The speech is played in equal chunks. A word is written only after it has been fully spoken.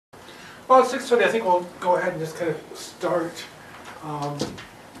About 6:30, I think we'll go ahead and just kind of start.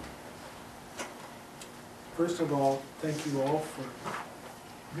 First of all, thank you all for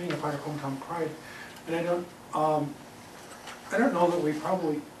being a part of Hometown Pride. And I don't know that we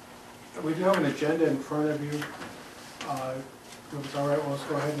do have an agenda in front of you. If it's all right, well, let's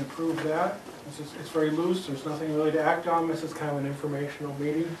go ahead and approve that. It's very loose, there's nothing really to act on. This is kind of an informational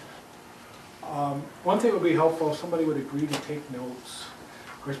meeting. One thing would be helpful if somebody would agree to take notes.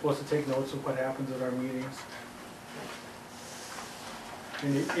 We're supposed to take notes of what happens at our meetings.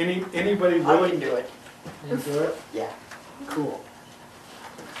 Anybody willing? I can do it. You can do it? Yeah. Cool.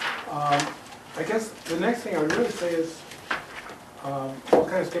 I guess the next thing I would really say is, we'll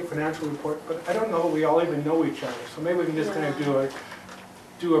kind of skip financial report, but I don't know that we all even know each other. So maybe we can just kind of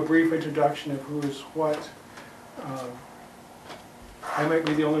do a brief introduction of who is what. I might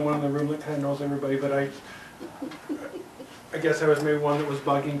be the only one in the room that kind of knows everybody, but I guess I was maybe one that was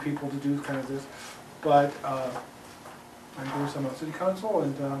bugging people to do kind of this. But I'm Bruce, I'm on City Council,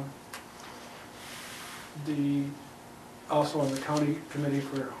 and also on the County Committee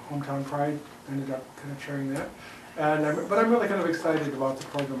for Hometown Pride. Ended up kind of chairing that. But I'm really kind of excited about the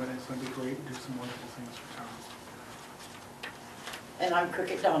program, and it's going to be great to do some wonderful things for town. And I'm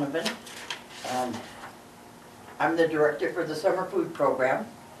Cricket Donovan, and I'm the director for the summer food program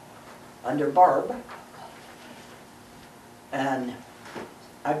under Barb. And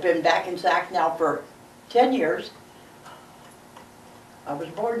I've been back in Sac now for 10 years. I was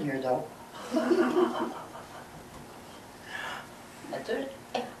born here though. That's it.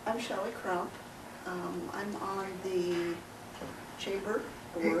 I'm Shelley Crump. I'm on the chamber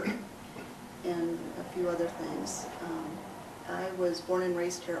board and a few other things. I was born and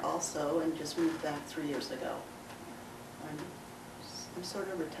raised here also and just moved back 3 years ago. I'm sort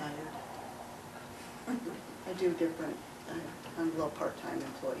of retired. I do different, I'm a little part-time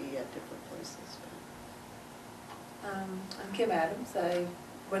employee at different places. I'm Kim Adams. I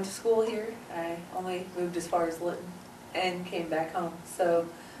went to school here. I only moved as far as Lytton and came back home. So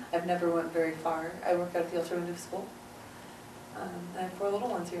I've never went very far. I work at the alternative school. I have 4 little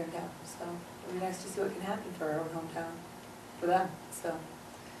ones here in town. So it'd be nice to see what can happen for our own hometown for them. So.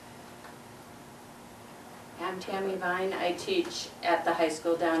 I'm Tammy Vine. I teach at the high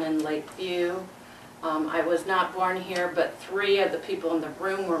school down in Lakeview. I was not born here, but 3 of the people in the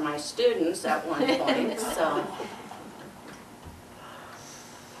room were my students at one point, so.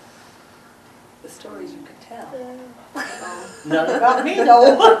 The stories you could tell. None about me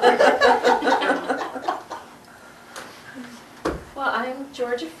though. Well, I'm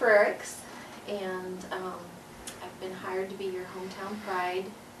Georgia Frericks, and I've been hired to be your Hometown Pride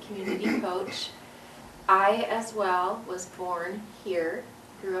community coach. I, as well, was born here,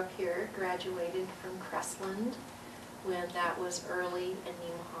 grew up here, graduated from Crestland when that was early in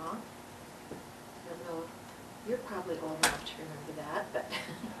Nemaha. I don't know, you're probably old enough to remember that, but I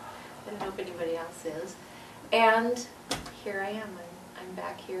don't know if anybody else is. And here I am. I'm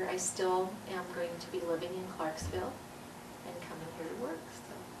back here. I still am going to be living in Clarksville and coming here to work.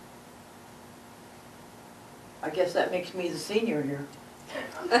 So. I guess that makes me the senior here.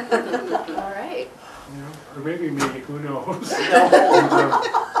 All right. Yeah, or maybe me, who knows? No.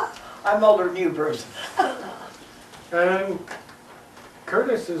 I'm older than you, Bruce. And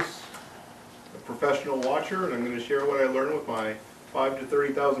Curtis is a professional watcher, and I'm going to share what I learned with my 5 to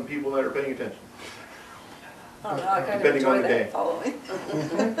 30,000 people that are paying attention. Oh, no, I kind of Depending on enjoy the day. that following.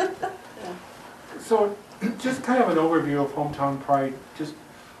 So, just kind of an overview of Hometown Pride. Just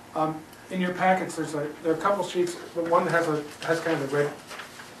in your packets, there are a couple sheets. The one that has kind of the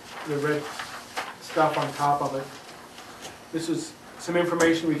red stuff on top of it. This is some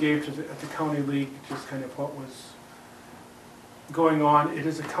information we gave to at the county league, just kind of what was going on. It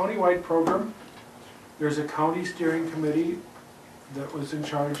is a county-wide program. There's a county steering committee that was in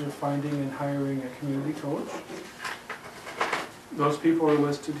charge of finding and hiring a community coach. Those people are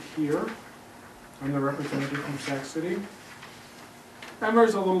listed here. I'm the representative from Sac City. And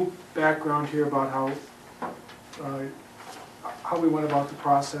there's a little background here about how we went about the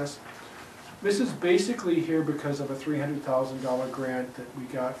process. This is basically here because of a $300,000 grant that we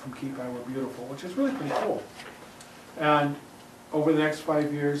got from Keep Iowa Beautiful, which is really pretty cool. And over the next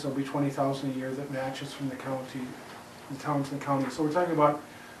 5 years, there'll be $20,000 a year that matches from the county, the towns in the county. So we're talking about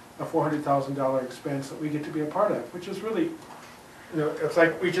a $400,000 expense that we get to be a part of, which is really, it's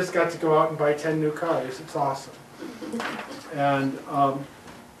like we just got to go out and buy 10 new cars. It's awesome. And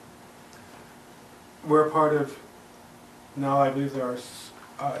we're a part of, now I believe there are 6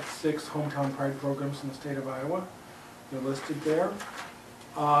 Hometown Pride programs in the state of Iowa. They're listed there.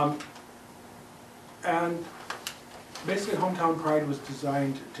 And basically Hometown Pride was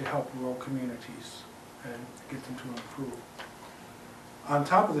designed to help rural communities and get them to improve. On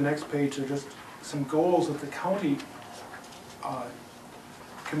top of the next page are just some goals that the county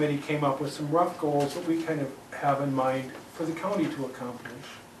committee came up with, some rough goals that we kind of have in mind for the county to accomplish.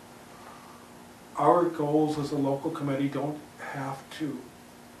 Our goals as a local committee don't have to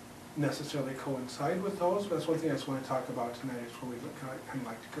necessarily coincide with those, but that's one thing I just want to talk about tonight, is where we kind of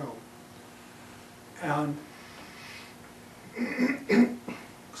like to go. And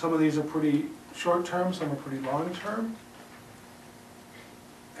some of these are pretty short-term, some are pretty long-term.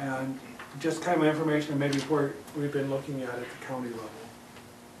 And just kind of information maybe where we've been looking at the county level.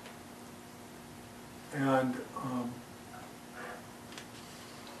 And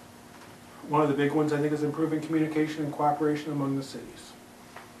one of the big ones I think is improving communication and cooperation among the cities.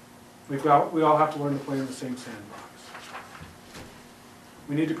 We all have to learn to play in the same sandbox.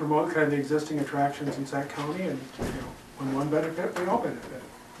 We need to promote kind of the existing attractions in Sac County, and when one benefit, we all benefit.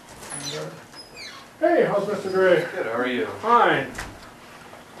 And, hey, how's Mr. Gray? Good, how are you? Fine.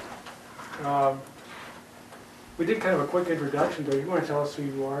 We did kind of a quick introduction. Do you want to tell us who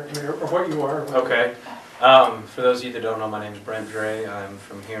you are, or what you are? Okay. For those of you that don't know, my name is Brent Dre. I'm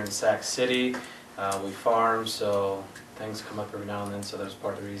from here in Sac City. We farm, so things come up every now and then, so that's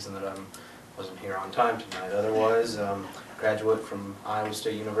part of the reason that I wasn't here on time tonight. Otherwise, graduate from Iowa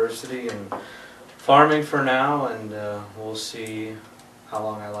State University and farming for now, and we'll see how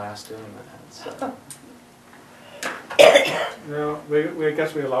long I last doing that. So. No, I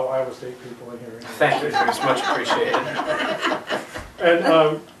guess we allow Iowa State people in here. Thank you, it's much appreciated.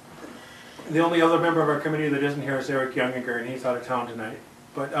 And the only other member of our committee that isn't here is Eric Younginger, and he's out of town tonight.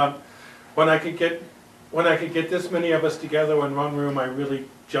 But when I could get this many of us together in one room, I really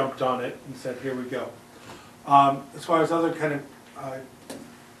jumped on it and said, "Here we go." As far as other kind of,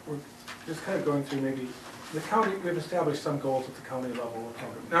 we're just kind of going through maybe the county. We've established some goals at the county level.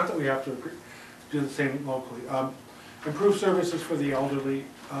 Not that we have to do the same locally. Improve services for the elderly.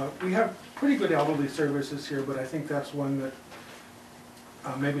 We have pretty good elderly services here, but I think that's one that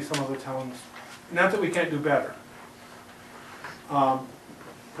maybe some other towns, not that we can't do better.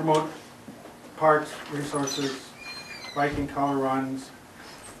 Promote parks, resources, biking color runs.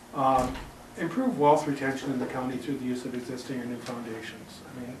 Improve wealth retention in the county through the use of existing or new foundations.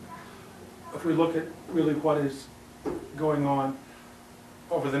 I mean, if we look at really what is going on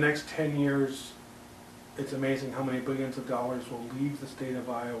over the next 10 years, it's amazing how many billions of dollars will leave the state of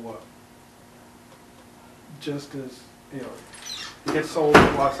Iowa just as, it gets sold,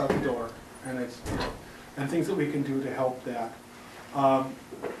 it walks out the door, and it's, and things that we can do to help that.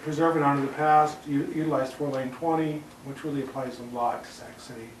 Preserve and honor the past, utilize 4-lane 20, which really applies a lot to Sac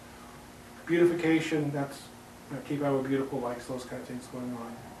City. Beautification, that's, Keep Iowa Beautiful likes those kind of things going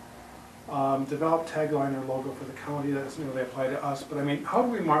on. Develop tagline or logo for the county, that doesn't really apply to us, but I mean, how do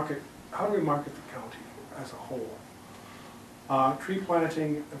we market the county as a whole? Tree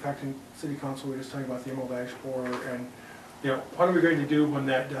planting, in fact, in City Council, we were just talking about the Emerald Ash Borer, and what are we going to do when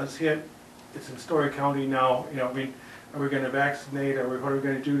that does hit? It's in Story County now. I mean, are we going to vaccinate? What are we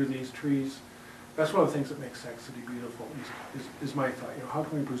going to do to these trees? That's one of the things that makes Sac City beautiful. Is my thought. How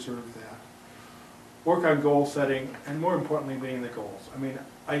can we preserve that? Work on goal setting, and more importantly, meeting the goals. I mean,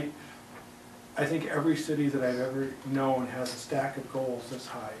 I think every city that I've ever known has a stack of goals this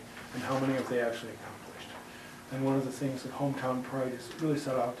high, and how many have they actually accomplished? And one of the things that Hometown Pride is really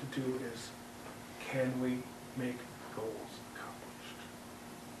set out to do is, can we make goals accomplished?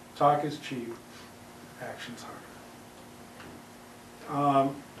 Talk is cheap, action's harder.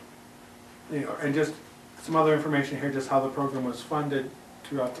 And just some other information here, just how the program was funded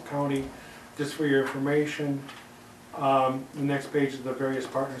throughout the county, just for your information. The next page is the various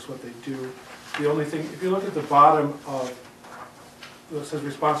partners, what they do. The only thing, if you look at the bottom of, it says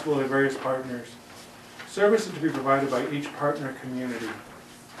responsibility of various partners. Services to be provided by each partner community.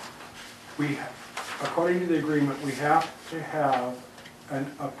 According to the agreement, we have to have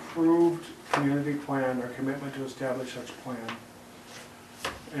an approved community plan or commitment to establish such plan.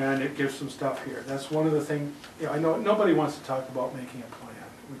 And it gives some stuff here. That's one of the things, I know nobody wants to talk about making a plan.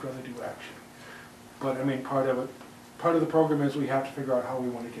 We'd rather do action. But I mean, part of the program is we have to figure out how we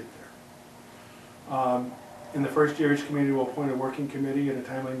want to get there. In the first year, each community will appoint a working committee in a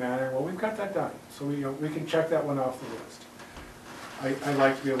timely manner. Well, we've got that done, so we can check that one off the list. I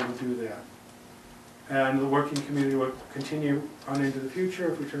like to be able to do that. And the working committee will continue on into the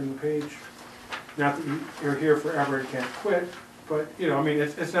future if we turn the page. Not that you're here forever and can't quit, but I mean,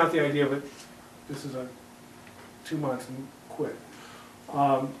 it's not the idea of it. This is 2 months and quit.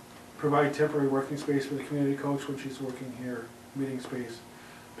 Provide temporary working space for the community coach when she's working here. Meeting space,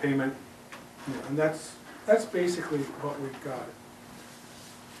 payment, and that's that's basically what we've got.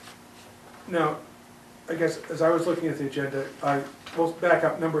 Now, I guess as I was looking at the agenda, we'll back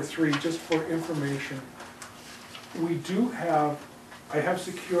up number 3, just for information. We do have, I have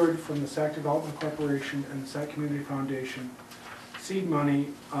secured from the Sac Development Corporation and the Sac Community Foundation seed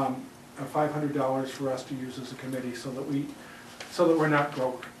money of $500 for us to use as a committee so that we're not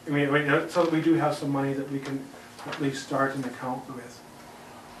broke. I mean, so that we do have some money that we can at least start an account with.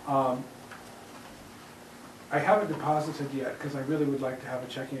 I haven't deposited yet because I really would like to have a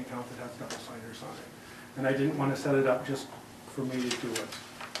checking account that has double signers on it. And I didn't want to set it up just for me to do it.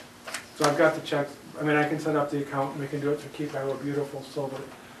 So I've got the checks. I mean, I can set up the account and we can do it through Keep Iowa Beautiful so that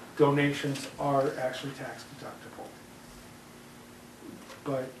donations are actually tax deductible.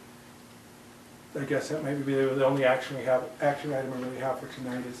 But I guess that might be the only action item we really have for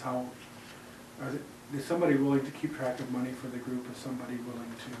tonight is how, is somebody willing to keep track of money for the group? Is somebody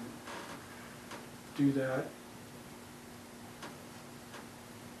willing to do that?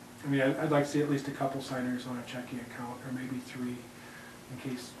 I mean, I'd like to see at least a couple signers on a checking account, or maybe 3, in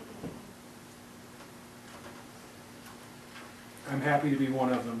case. I'm happy to be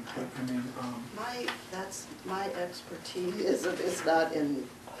one of them, but I mean, That's my expertise, is not in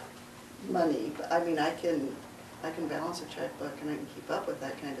money, but I mean, I can balance a checkbook and I can keep up with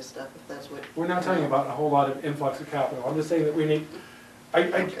that kind of stuff if that's what. we're not talking about a whole lot of influx of capital. I'm just saying that we need,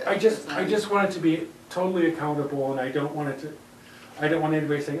 I just want it to be totally accountable, and I don't want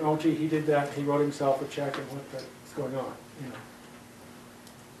anybody saying, oh gee, he did that, he wrote himself a check, and what's going on, you know.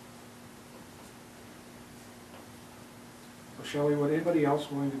 So Shelley, would anybody else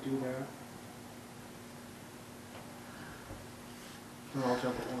willing to do that? Or I'll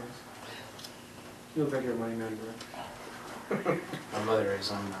jump at once. You look like you're a money man, Brett. My mother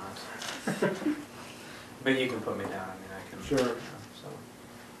is, I'm not. But you can put me down, I mean, I can. Sure. So.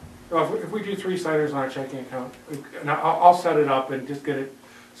 Well, if we do 3 signers on our checking account, and I'll set it up and just get it,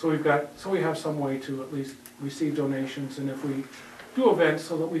 so we have some way to at least receive donations, and if we do events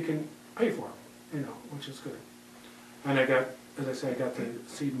so that we can pay for them, you know, which is good. And I got, as I say, I got the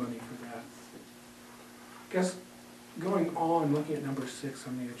seed money for that. Guess, going on, looking at number 6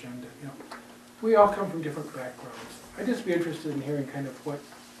 on the agenda, you know, we all come from different backgrounds. I'd just be interested in hearing kind of what,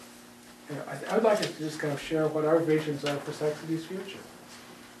 you know, I would like us to just kind of share what our visions are for Sac City's future,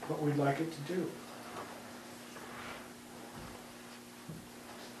 what we'd like it to do.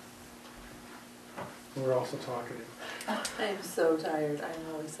 We're also talkative. I am so tired,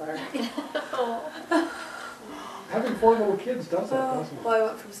 I'm really sorry. Having 4 little kids does that, doesn't it? Well, I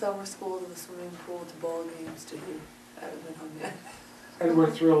went from summer school to the swimming pool to ball games to here. I haven't been home yet. And we're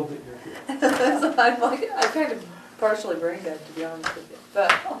thrilled that you're here. So I'm kind of partially brain dead, to be honest with you.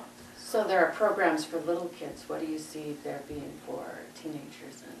 But So there are programs for little kids. What do you see there being for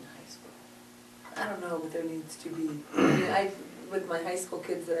teenagers in high school? I don't know what there needs to be. I mean, with my high school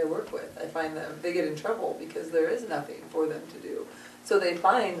kids that I work with, I find that they get in trouble because there is nothing for them to do. So they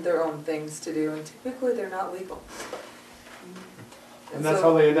find their own things to do, and typically they're not legal. And that's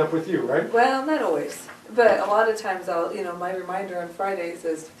how they end up with you, right? Well, not always, but a lot of times my reminder on Fridays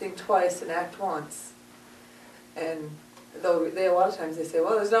is to think twice and act once. And though a lot of times they say,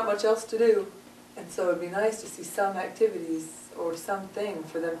 well, there's not much else to do. And so it'd be nice to see some activities or something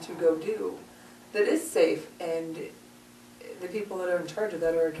for them to go do that is safe, and the people that are in charge of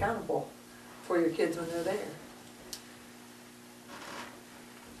that are accountable for your kids when they're there.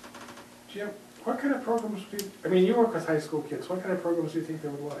 Jim, what kind of programs do you, I mean, you work with high school kids, what kind of programs do you think they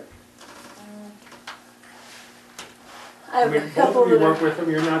would like? I have mean, a both couple of you that work are, with them,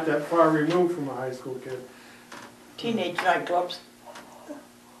 you're not that far removed from a high school kid. Teenage nightclubs,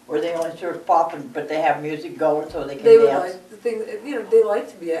 where they only serve pop, but they have music going so they can they would dance. like the thing. They like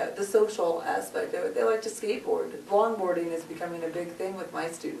to be at the social aspect of it. They like to skateboard. Longboarding is becoming a big thing with my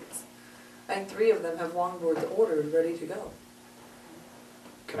students. I think 3 of them have longboards ordered, ready to go.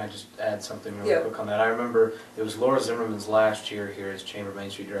 Can I just add something really Yeah. quick on that? I remember it was Laura Zimmerman's last year here as Chamber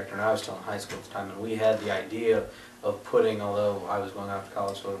Main Street Director, and I was still in high school at the time, and we had the idea of putting, although I was going off to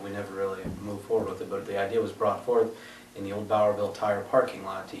college, so we never really moved forward with it, but the idea was brought forth in the old Bowerville Tire parking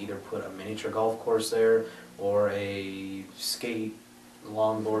lot to either put a miniature golf course there or a skate,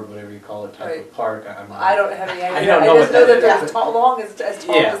 longboard, whatever you call it, type Right. of park. I don't have any idea. I don't know just what know that that is. they're long as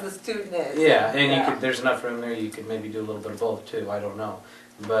tall Yeah. as the student is. Yeah, and you Yeah. could, there's enough room there, you could maybe do a little bit of both too, I don't know.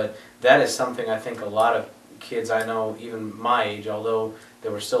 But that is something I think a lot of kids I know, even my age, although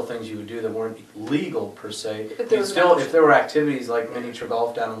there were still things you would do that weren't legal per se, But there you'd was still, an if there were activities like miniature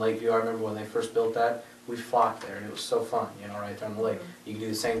golf down in Lakeview, I remember when they first built that, we flocked there and it was so fun, right there on the lake. You could do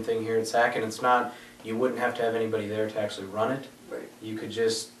the same thing here at SAC, and it's not, you wouldn't have to have anybody there to actually run it. Right. You could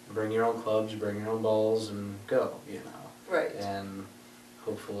just bring your own clubs, bring your own balls, and go. Right. And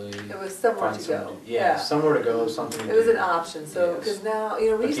hopefully It was somewhere find to somewhere go. Yeah, somewhere to go, something to It was do. an option, so, Yes. because now, we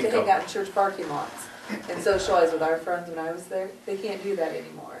But used to keep hang going. out in church parking lots and socialize with our friends when I was there. They can't do that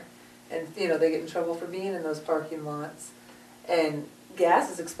anymore. And, they get in trouble for being in those parking lots. And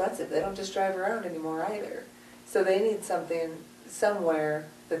gas is expensive, they don't just drive around anymore either. So they need something, somewhere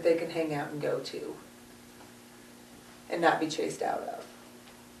that they can hang out and go to. And not be chased out of.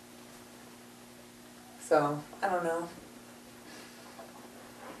 So, I don't know.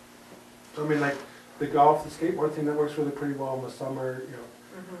 I mean, like, the golf, the skateboard thing, that works really pretty well in the summer,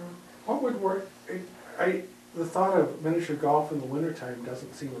 What would work, the thought of miniature golf in the wintertime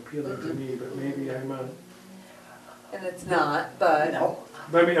doesn't seem appealing to me, but maybe I'm a, And it's not, but No,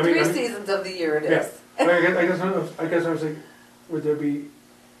 but I mean, three seasons of the year it Yeah. is. I guess I was thinking, would there be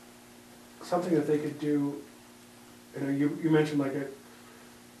something that they could do, you mentioned like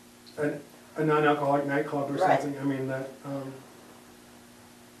a non-alcoholic nightclub or Right. something, I mean, that,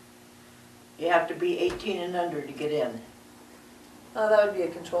 you have to be 18 and under to get in. Oh, that would be a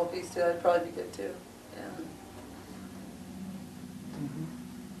control piece too, that'd probably be good too, yeah.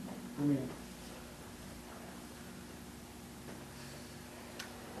 I mean,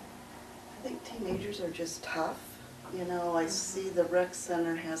 I think teenagers are just tough. I see the rec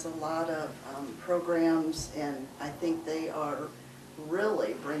center has a lot of programs, and I think they are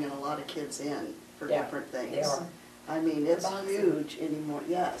really bringing a lot of kids in for Yeah, different things. they are. I mean, it's Boxing. huge anymore,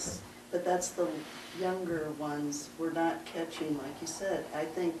 yes, but that's the younger ones we're not catching, like you said. I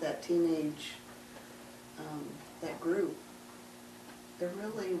think that teenage, that group, they're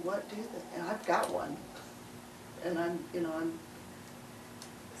really, what do they, and I've got one. And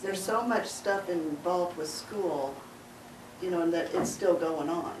there's so much stuff involved with school, and that it's still going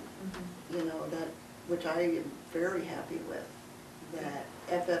on, that, which I am very happy with, that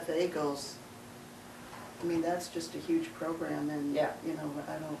FFA goes, I mean, that's just a huge program, and, Yeah.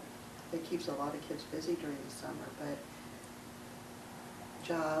 it keeps a lot of kids busy during the summer, but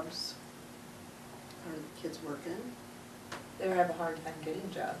jobs, are the kids working? They have a hard time getting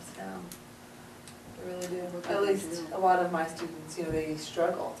jobs now. They really do. What do At they least do? a lot of my students, they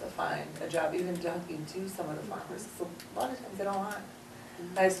struggle to find a job, even talking to some of the farmers. So a lot of times they don't want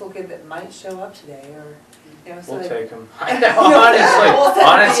a high school kid that might show up today or, so We'll they. take them. I know, We'll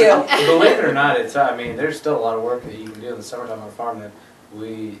honestly, send honestly, believe it or not, there's still a lot of work that you can do in the summertime on a farm that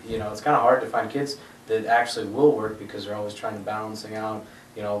it's kind of hard to find kids that actually will work because they're always trying to balancing out,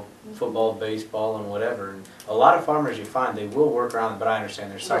 football, baseball, and whatever. And a lot of farmers you find, they will work around it, but I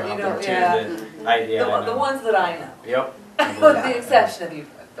understand there's some Right, out you there know, too yeah. that, I know. The ones that I know. Yep. With the exception of you, Yeah.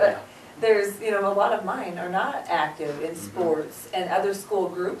 but there's, a lot of mine are not active in sports and other school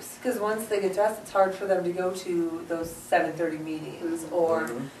groups, because once they get to us, it's hard for them to go to those 7:30 meetings or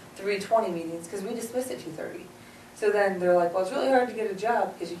Mhm. 3:20 meetings, because we dismiss at 2:30. So then they're like, well, it's really hard to get a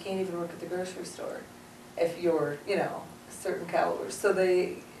job, because you can't even work at the grocery store if you're, certain calibers. So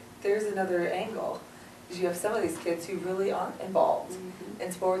there's another angle, because you have some of these kids who really aren't involved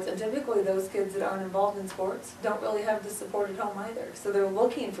in sports, and typically those kids that aren't involved in sports don't really have the support at home either. So they're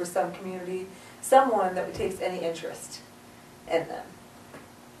looking for some community, someone that takes any interest in them.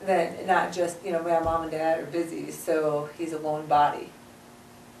 Then not just, my mom and dad are busy, so he's a lone body.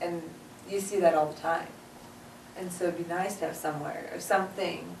 And you see that all the time. And so it'd be nice to have somewhere or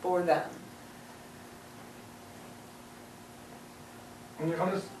something for them. and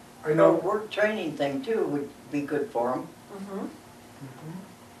I The know. work training thing too would be good for them. Mm-hmm.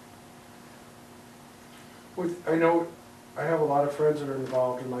 I know, I have a lot of friends that are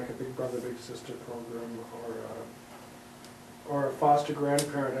involved in like a big brother, big sister program, or a foster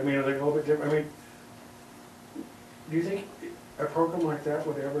grandparent, I mean, are they a little bit different, do you think a program like that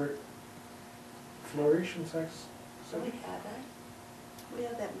would ever flourish in sex? So we had that. We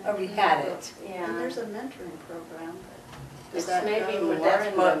have that. Oh, we mentoring had pro- it. Yeah. And there's a mentoring program, but does It's that maybe go? more But that's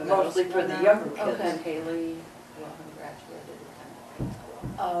in mo- the mostly middle for the school younger now. kids. Okay. Haley, well, who graduated in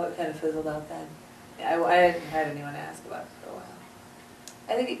preschool. Oh, it kind of fizzled out then. Yeah, I hadn't had anyone ask about it for a while.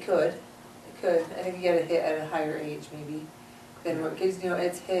 I think it could. It could. I think you get a hit at a higher age maybe than what, because,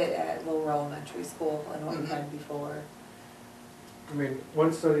 it's hit at lower elementary school than what we had before. I mean,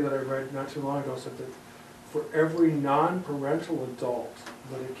 one study that I read not too long ago said that for every non-parental adult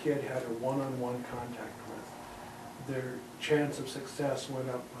that a kid had a one-on-one contact with, their chance of success went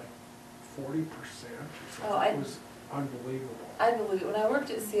up like 40% or something. Oh, It was unbelievable. I believe, when I worked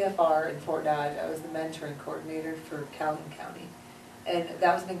at CFR in Fort Dodge, I was the mentoring coordinator for Calhoun County. And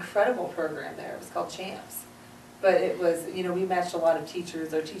that was an incredible program there. It was called CHAMPS. But it was, we matched a lot of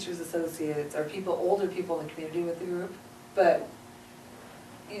teachers, our teachers' associates, our older people in the community with the group. But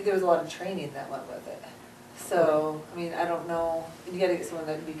there was a lot of training that went with it. So, I mean, I don't know, you gotta get someone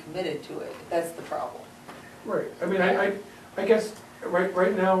that would be committed to it, that's the problem. Right, I mean, I guess,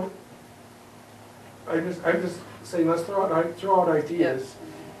 right now, I'm just saying, let's throw out ideas,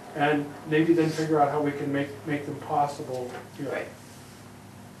 and maybe then figure out how we can make them possible, you know. Right.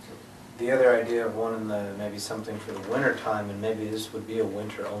 The other idea of wanting maybe something for the winter time, and maybe this would be a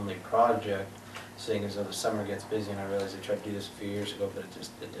winter-only project, seeing as though the summer gets busy, and I realized I tried to do this a few years ago, but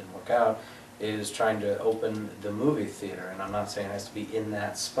it didn't work out, is trying to open the movie theater, and I'm not saying it has to be in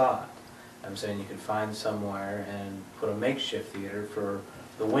that spot. I'm saying you could find somewhere and put a makeshift theater for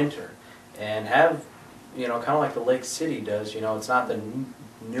the winter, and have, you know, kind of like the Lake City does, you know, it's not the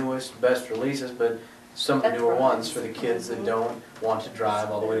newest, best releases, but some of the That's newer right. ones for the kids that Mhm. don't want to drive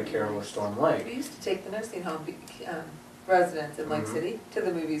all the way to Carroll or Storm We Lake. used to take the nursing home residents in Lake Mhm. City to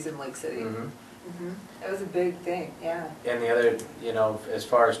the movies in Lake City. Mhm. That was a big thing, yeah. And the other, you know, as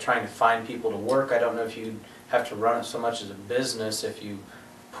far as trying to find people to work, I don't know if you'd have to run it so much as a business if you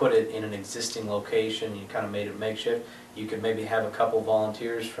put it in an existing location, you kind of made it makeshift. You could maybe have a couple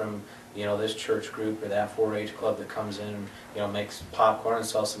volunteers from, you know, this church group or that 4-H club that comes in and, you know, makes popcorn and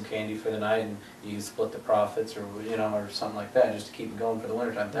sells some candy for the night, and you split the profits, or, you know, or something like that, just to keep it going for the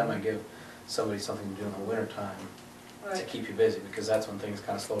wintertime. That might give somebody something to do in the wintertime to Right. keep you busy, because that's when things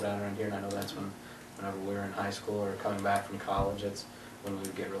kind of slow down around here, and I know that's whenever we were in high school or coming back from college, it's when we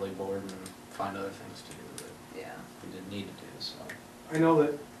would get really bored and find other things to do that Yeah. we didn't need to do, so. I know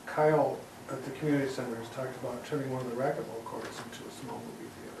that Kyle at the community center has talked about turning one of the racquetball courts into a small movie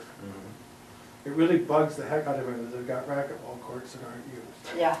theater. It really bugs the heck out of him that they've got racquetball courts that aren't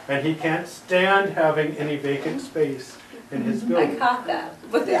used. Yeah. And he can't stand having any vacant space in his I building. caught that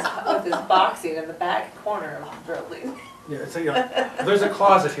with his boxing in the back corner of the building. Yeah, so, you know, there's a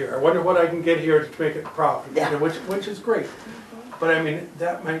closet here, I wonder what I can get here to make it profit, Yeah. you know, which is great. But I mean,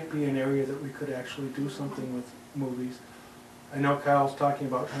 that might be an area that we could actually do something with movies. I know Kyle's talking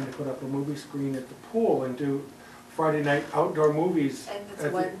about trying to put up a movie screen at the pool and do Friday night outdoor movies. And it's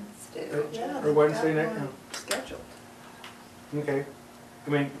at the- Wednesday. Yeah, Or they've Wednesday got night, one scheduled. Okay, I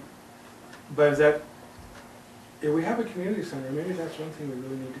mean, but is that, if we have a community center, maybe that's one thing we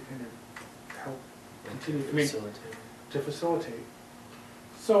really need to kind of help continue, I mean, Facilitate. to facilitate.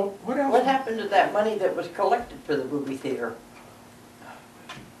 So, what else? What happened to that money that was collected for the movie theater?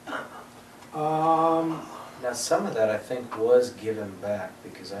 Now, some of that I think was given back,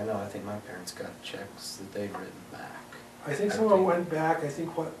 because I think my parents got checks that they'd written back. I think some of it went back, I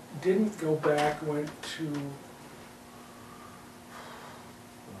think what didn't go back went to,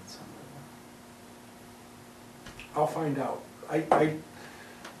 What's some of I'll find out. I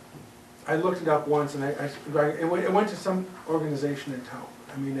looked it up once and it went to some organization in town.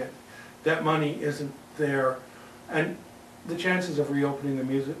 I mean, that money isn't there. And the chances of reopening the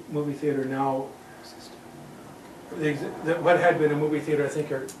movie theater now, what had been a movie theater, I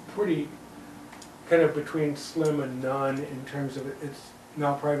think are pretty, kind of between slim and none in terms of it's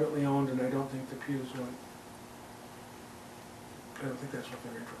now privately owned, and I don't think the pews went, I don't think that's what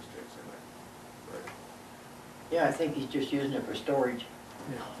their interest is in it. Yeah, I think he's just using it for storage.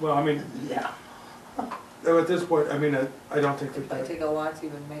 But, yeah, well, I mean, Yeah. at this point, I mean, I don't think It might that, take a lot to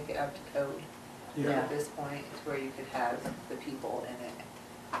even make it up to code. yeah, At this point, it's where you could have the people in it.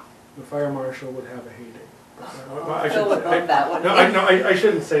 the fire marshal would have a heyday. Well, I Phil shouldn't would say- love that one. No, I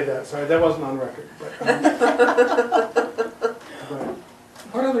shouldn't say that, sorry, that wasn't on record, but.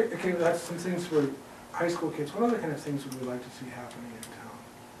 But what other, okay, that's some things for high school kids, what other kind of things would we like to see happening in town?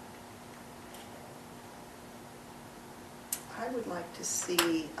 I would like to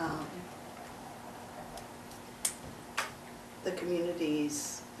see the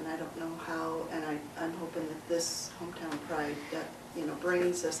communities, and I don't know how, and I'm hoping that this Hometown Pride, that, you know,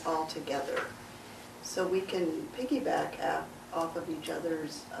 brings us all together. So we can piggyback off of each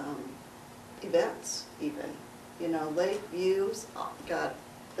other's events even. You know, Lakeview's got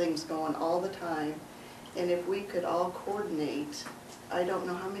things going all the time, and if we could all coordinate, I don't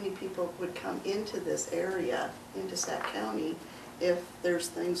know how many people would come into this area, into Sac County, if there's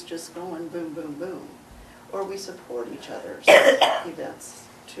things just going boom, boom, boom. Or we support each other's events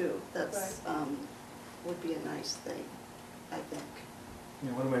too. That's, would be a nice thing, I think. You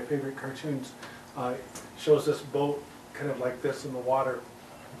know, one of my favorite cartoons shows this boat kind of like this in the water,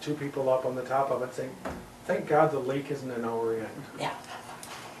 two people up on the top of it saying, thank God the lake isn't an hour in. Yeah.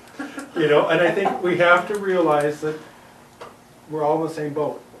 You know, and I think we have to realize that we're all in the same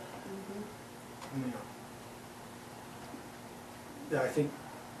boat. You know. Yeah, I think,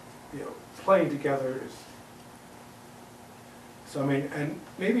 you know, playing together is, so I mean, and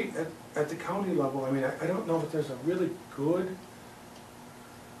maybe at the county level, I mean, I don't know if there's a really good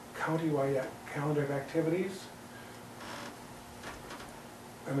countywide calendar of activities.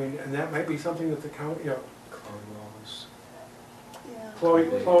 I mean, and that might be something that the county, you know, Chloe Wallace. Yeah. Chloe,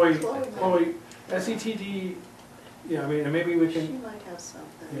 SETD, yeah, I mean, and maybe we She can, might have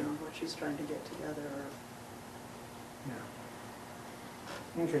something, Yeah. what she's trying to get together, or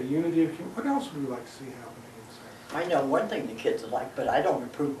yeah. Okay, unity of, what else would we like to see happening inside? I know one thing the kids like, but I don't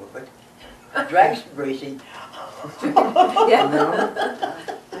approve of it. Drag racing. Yeah, I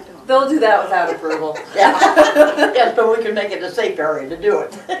don't. they'll do that without approval. Yeah, yeah, so we can make it a safe area to do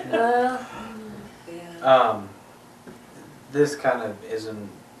it. Yeah. This kind of isn't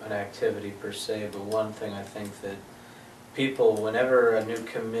an activity per se, but one thing I think that people, whenever a new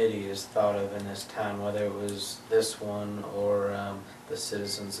committee is thought of in this town, whether it was this one or the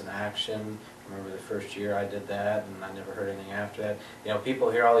Citizens in Action, remember the first year I did that and I never heard anything after that. You know, people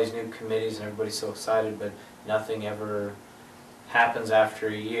hear all these new committees and everybody's so excited, but nothing ever happens after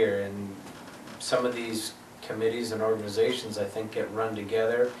a year. And some of these committees and organizations, I think, get run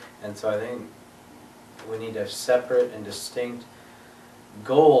together, and so I think we need to have separate and distinct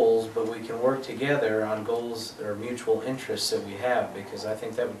goals, but we can work together on goals or mutual interests that we have, because I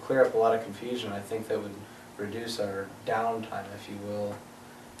think that would clear up a lot of confusion. I think that would reduce our downtime, if you will,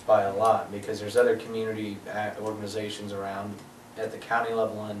 by a lot, because there's other community organizations around at the county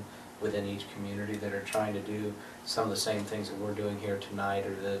level and within each community that are trying to do some of the same things that we're doing here tonight,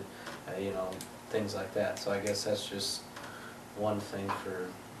 or that, you know, things like that. So I guess that's just one thing for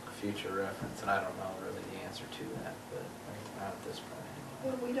future reference, and I don't know really the answer to that, but not at this point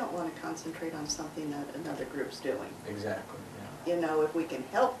Well, anyway. we don't want to concentrate on something that another group's doing. Exactly, yeah. You know, if we can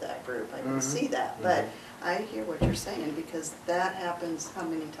help that group, I can Mhm. see that, but I hear what you're saying, because that happens how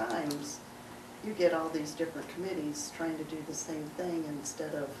many times? You get all these different committees trying to do the same thing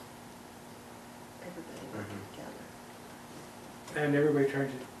instead of everybody working Mhm. together. And everybody trying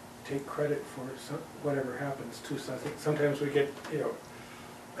to take credit for whatever happens too, so I think sometimes we get, you know,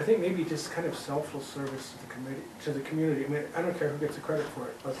 I think maybe just kind of selfless service to the committee, to the community. I mean, I don't care who gets the credit for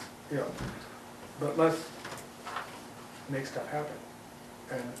it, let's, you know, but let's make stuff happen.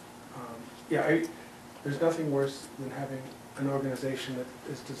 And, yeah, there's nothing worse than having an organization that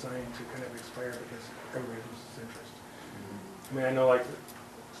is designed to kind of expire because everybody loses interest. I mean, I know like the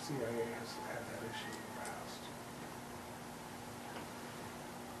CIA has had that issue in the past.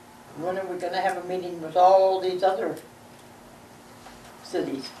 When are we gonna have a meeting with all these other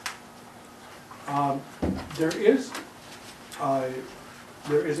cities? There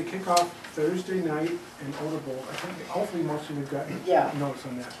is a kickoff Thursday night in Odebo. I think hopefully most of you have gotten Yeah. notes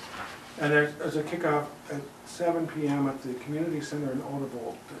on that. And there's a kickoff at 7 p.m. at the community center in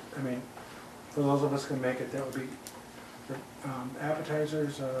Odebo. I mean, for those of us who can make it, that would be the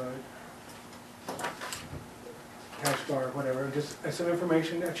appetizers, cash bar, whatever, just some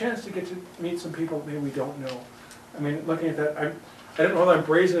information, a chance to get to meet some people maybe we don't know. I mean, looking at that, I don't know that I'm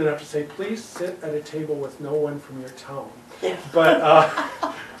brazen enough to say, please sit at a table with no one from your town. Yeah. But,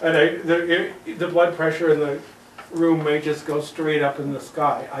 and the blood pressure in the room may just go straight up in the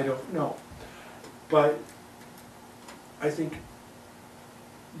sky, I don't know. But I think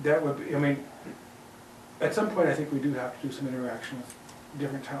that would be, I mean, at some point I think we do have to do some interaction with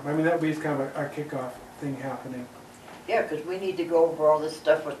different towns. I mean, that would be kind of our kickoff thing happening. Yeah, because we need to go over all this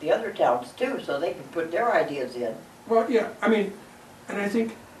stuff with the other towns too, so they can put their ideas in. Well, yeah, I mean, and I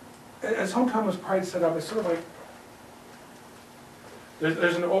think, as Hometown was Pride set up, it's sort of like,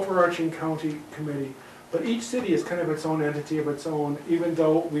 there's an overarching county committee, but each city is kind of its own entity of its own, even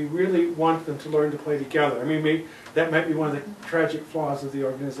though we really want them to learn to play together. I mean, that might be one of the tragic flaws of the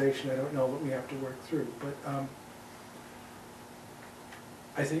organization, I don't know, that we have to work through, but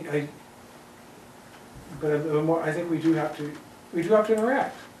I think we do have to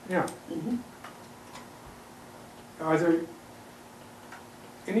interact, yeah. Mm-hmm. Are there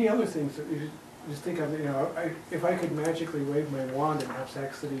any other things that you just think of, you know, if I could magically wave my wand and have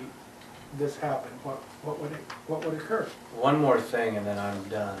Sac City this happen, what would occur? One more thing and then I'm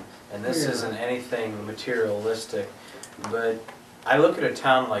done, and this Yeah. isn't anything materialistic, but I look at a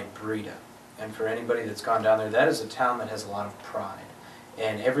town like Breda, and for anybody that's gone down there, that is a town that has a lot of pride.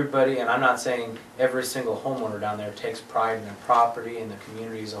 And everybody, and I'm not saying every single homeowner down there takes pride in their property and the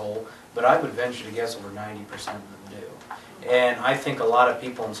community as a whole, but I would venture to guess over 90% of them do. And I think a lot of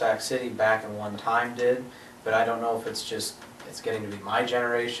people in Sac City back in one time did, but I don't know if it's just, it's getting to be my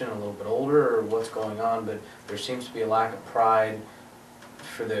generation, a little bit older, or what's going on, but there seems to be a lack of pride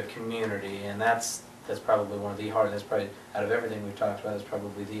for the community, and that's probably one of the hardest, that's probably, out of everything we've talked about, that's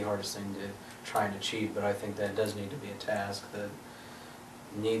probably the hardest thing to try and achieve, but I think that does need to be a task that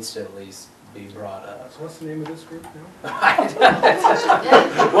needs to at least be brought up. So what's the name of this group now?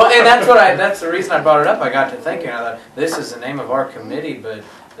 Well, and that's the reason I brought it up. I got to thinking, I thought, this is the name of our committee, but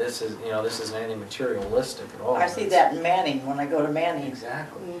this is, this isn't anything materialistic at all. I see that in Manning, when I go to Manning.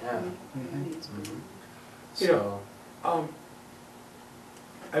 Exactly, yeah. Mhm. Mhm. You know, So,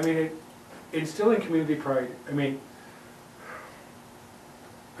 I mean, instilling community pride, I mean,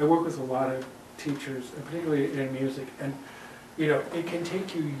 I work with a lot of teachers, and particularly in music, and, it can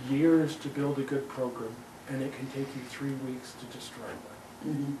take you years to build a good program, and it can take you 3 weeks to destroy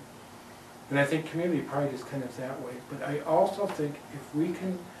one. Mhm. And I think community pride is kind of that way, but I also think if we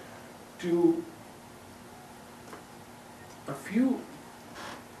can do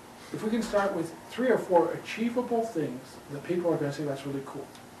if we can start with 3 or 4 achievable things that people are gonna say, that's really cool.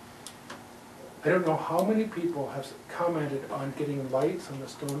 I don't know how many people have commented on getting lights on the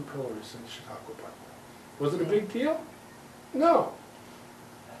stone pillars in Chautauqua Park. Was it a big deal? No.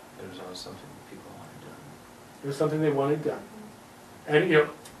 it was always something that people wanted to It was something they wanted done. And,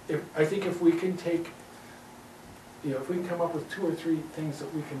 I think if we can take, if we can come up with 2 or 3 things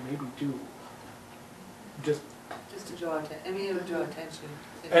that we can maybe do, just, Just to draw attention, it would draw attention.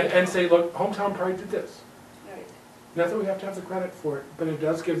 and say, look, Hometown Pride did this. Right. Not that we have to have the credit for it, but it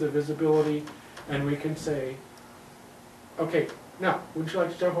does give the visibility, and we can say, okay, now, would you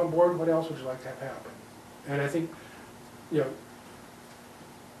like to jump on board? What else would you like to have happen? And I think,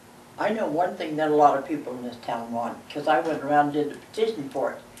 I know one thing that a lot of people in this town want, because I went around and did a petition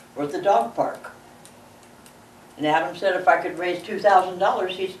for it, was the dog park. And Adam said if I could raise $2,000,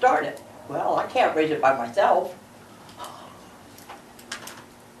 he'd start it. Well, I can't raise it by myself.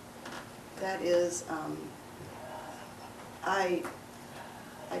 That is, I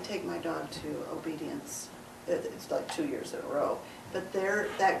take my dog to obedience. It's like 2 years in a row. But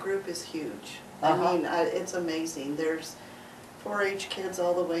that group is huge. I mean, it's amazing. There's 4-H kids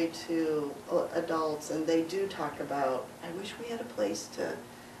all the way to adults, and they do talk about, I wish we had a place to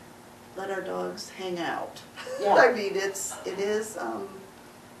let our dogs hang out. Yeah. I mean, it is,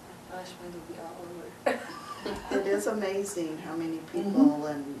 Gosh, mine would be all over. it is amazing how many people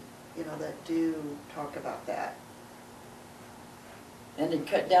and, that do talk about that. And it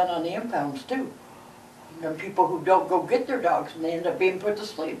cut down on the impounds too. And people who don't go get their dogs and they end up being put to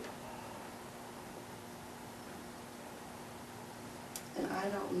sleep. And I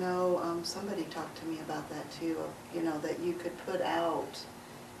don't know, somebody talked to me about that too, that you could put out,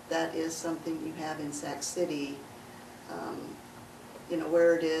 that is something you have in Sac City,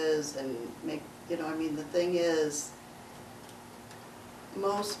 where it is and make, I mean, the thing is,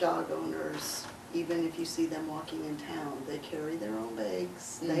 most dog owners, even if you see them walking in town, they carry their own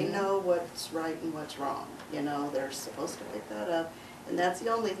bags. They know what's right and what's wrong, they're supposed to pick that up. And that's the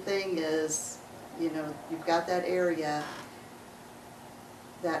only thing is, you've got that area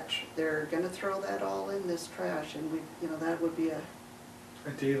that they're gonna throw that all in this trash, and that would be a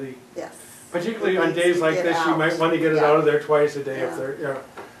daily, yes. particularly It on needs days to like get this, you out. might want to get it Yeah. out of there twice a day if Yeah. they're,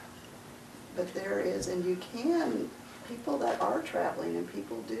 But there is, and you can, people that are traveling, and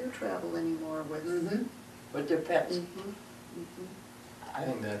people do travel anymore with. With their pets. I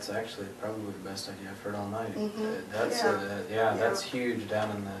think that's actually probably the best idea I've heard all night. Mhm. That's, Yeah. that's huge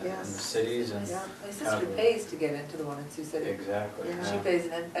down in the Yes. cities and. Yeah. My sister pays to get into the one in Sioux City. Exactly. Yeah. She pays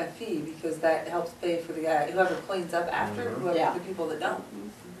a fee because that helps pay for the guy, whoever cleans up after, Mhm. whoever Yeah. the people that don't.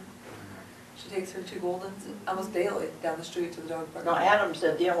 She takes her 2 Goldens almost daily down the street to the dog park. Now Adam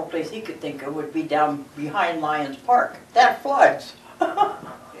said the only place he could think of would be down behind Lions Park. That floods. Yeah.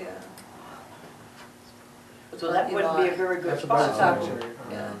 So that wouldn't be a very good that's about spot. a cemetery.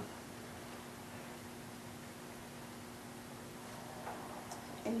 Yeah.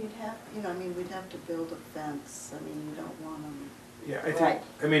 And you'd have, we'd have to build a fence, I mean, you don't want them, Yeah, I think, Right.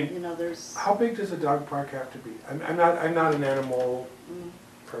 I mean, there's. how big does a dog park have to be? I'm not an animal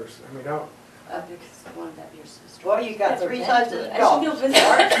person, I mean, One that your sister. Well, you got Never 3 been sizes to of it. I should go dogs, visit.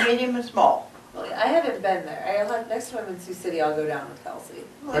 large, medium, and small. Well, I haven't been there. Next time I'm in Sioux City, I'll go down with Kelsey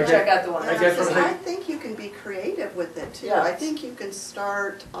Well, and I check out the one. I in guess Sioux what City. I'm I think you can be creative with it too. Yeah. I think you can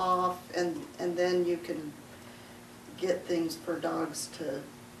start off and then you can get things for dogs to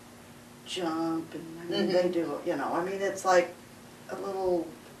jump and, they do, it's like a little,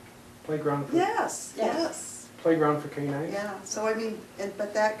 playground for, yes, Yes. yes. playground for canines? Yeah, so I mean,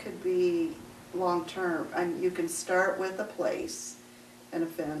 but that could be long-term. You can start with a place and a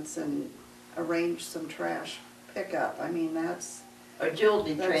fence and arrange some trash pickup. I mean, that's,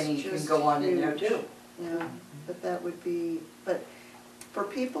 Agility That's training can just go on in there huge. too. yeah, but that would be, but for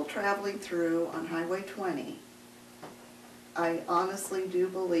people traveling through on Highway 20, I honestly do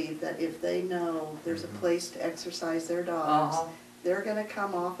believe that if they know there's a place to exercise their dogs, they're gonna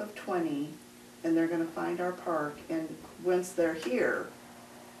come off of 20 and they're gonna find our park, and once they're here,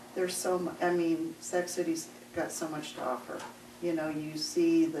 there's so I mean, Sac City's got so much to offer. You know, you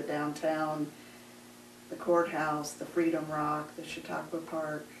see the downtown, the courthouse, the Freedom Rock, the Chautauqua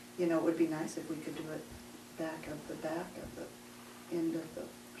Park. You know, it would be nice if we could do it back of the end of the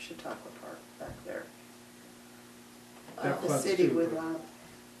Chautauqua Park back there. That The floods city too, would but- want,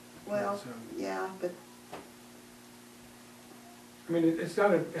 well, So, yeah, but, I mean, it's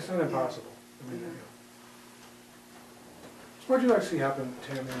not impossible. I mean, Yeah. you know. So what do you like to see happen,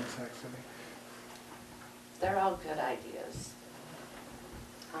 Tammy, in Sac City? They're all good ideas.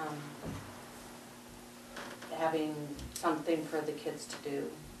 Having something for the kids to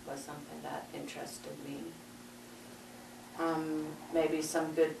do was something that interested me. Maybe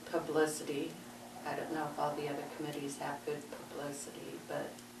some good publicity. I don't know if all the other committees have good publicity,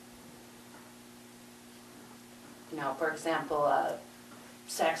 but, you know, for example, a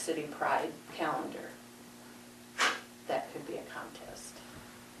Sac City Pride calendar. That could be a contest.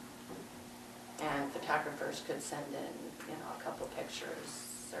 And photographers could send in, you know, a couple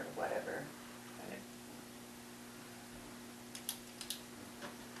pictures or whatever.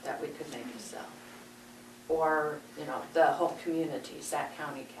 That we could maybe sell. Or, you know, the whole community, Sac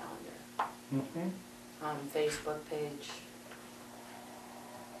County calendar, Mm-hmm. Facebook page.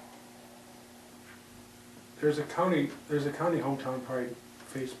 There's a county hometown pride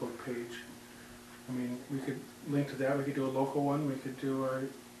Facebook page. I mean, we could link to that, we could do a local one, we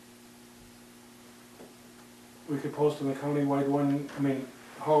could post on the county-wide one, I mean,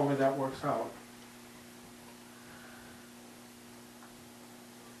 however that works out.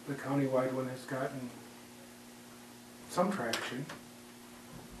 The county-wide one has gotten some traction.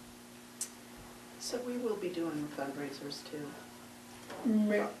 so we will be doing fundraisers too.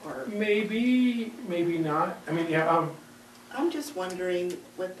 Or- Maybe, maybe not, I mean, yeah, I'm just wondering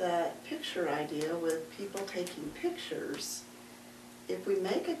with that picture idea with people taking pictures, if we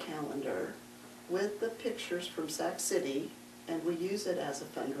make a calendar with the pictures from Sac City and we use it as a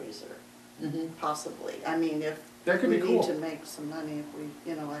fundraiser, possibly. I mean, if that could we be need cool. to make some money, if we,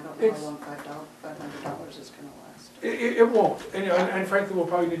 you know, I don't know It's- how long $500 is gonna last. It won't, and frankly, we'll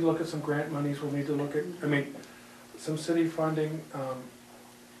probably need to look at some grant monies, we'll need to look at, I mean, some city funding,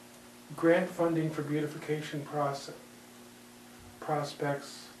 grant funding for beautification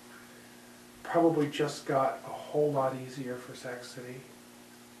prospects probably just got a whole lot easier for Sac City.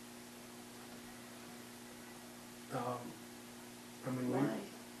 I mean, Why?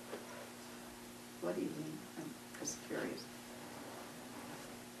 What do you mean? I'm just curious.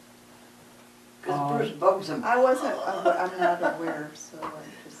 Because Bruce bugs them. I'm not aware, so I'm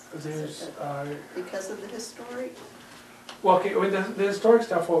just. there's, Because of the historic? well, okay, I mean, the historic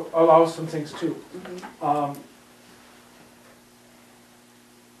stuff will allow some things too. Mhm.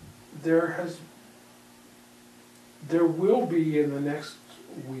 There will be in the next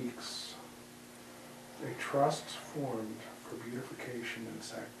weeks a trust formed for beautification in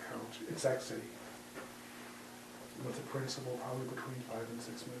Sac County, in Sac City, with a principal probably between $5 and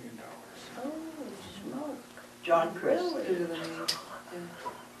 $6 million. Oh, smoke. John Chris. Really? Due to the need,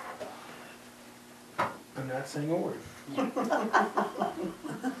 yeah. I'm not saying a word. $5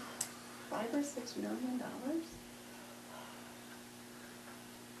 or $6 million?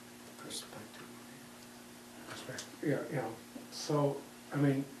 Yeah, you know, so, I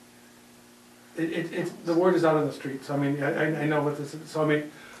mean, it's, the word is out on the street, so I mean, I know what this is, so I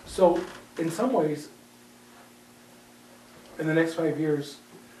mean, so in some ways, in the next 5 years,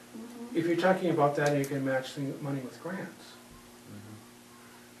 if you're talking about that, you can match money with grants.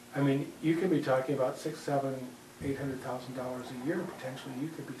 I mean, you could be talking about $600,000, $700,000, $800,000 a year potentially you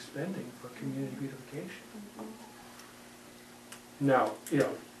could be spending for community beautification. Now, you know,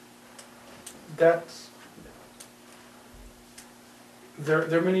 that's,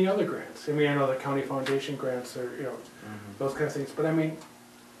 there are many other grants. I mean, I know the county foundation grants are, you know, those kind of things, but I mean,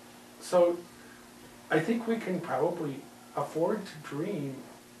 so I think we can probably afford to dream.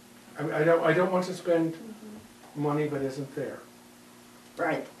 I mean, I don't want to spend money that isn't there.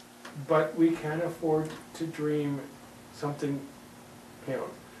 Right. But we can afford to dream something, you know,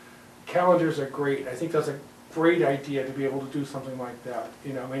 calendars are great. I think that's a great idea to be able to do something like that,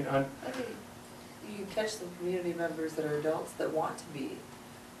 you know, I mean, I mean, you can catch some community members that are adults that want to be,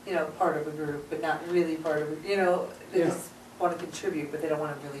 you know, part of a group, but not really part of, you know, they Yeah. just want to contribute, but they don't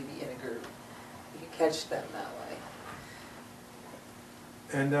want to really be in a group. You can catch them that way.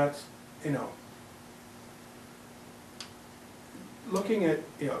 and that's, you know, looking at,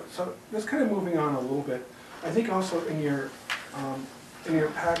 you know, so just kind of moving on a little bit. I think also in your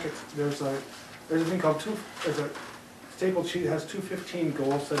packets, there's a thing called there's a stapled sheet has 215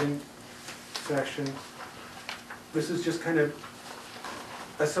 goal setting section. This is just kind of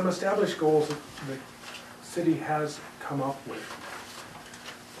some established goals that the city has come up with.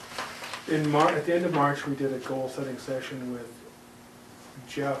 At the end of March, we did a goal setting session with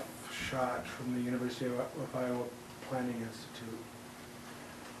Jeff Schott from the University of Iowa Planning Institute.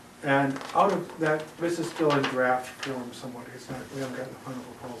 And out of that, this is still in draft form somewhat, we haven't gotten the final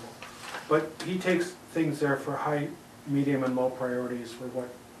proposal. But he takes things there for high, medium, and low priorities for what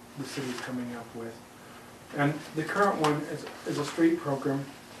the city's coming up with. And the current one is a street program.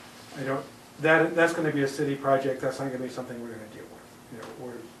 That's gonna be a city project, that's not gonna be something we're gonna deal with.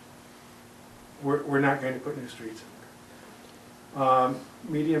 We're not going to put new streets in there.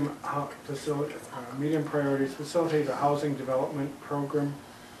 Medium priorities, facilitate a housing development program.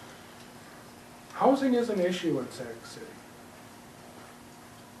 Housing is an issue in Sac City.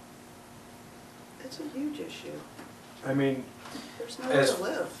 It's a huge issue. I mean, There's nowhere As to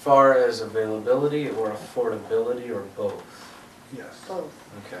live. far as availability or affordability or both? yes. Both.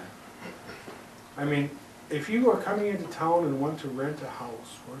 Okay. I mean, if you are coming into town and want to rent a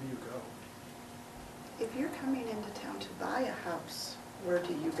house, where do you go? If you're coming into town to buy a house, where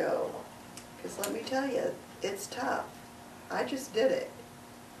do you go? Because let me tell you, it's tough. I just did it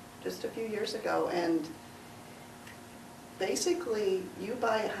just a few years ago, and basically, you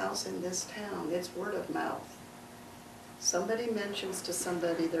buy a house in this town, it's word of mouth. Somebody mentions to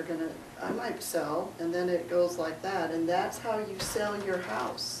somebody I might sell, and then it goes like that, and that's how you sell your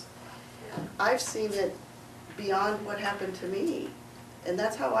house. I've seen it beyond what happened to me, and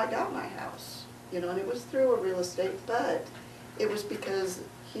that's how I got my house. And it was through a real estate, but it was because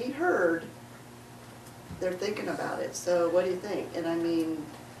he heard they're thinking about it, so what do you think? And I mean,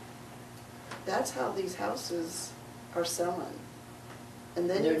 that's how these houses are selling. And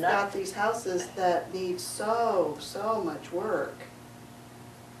then They're you've not- got these houses that need so much work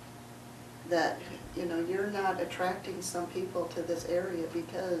that, you're not attracting some people to this area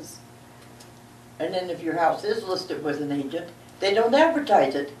because, And then if your house is listed with an agent, they don't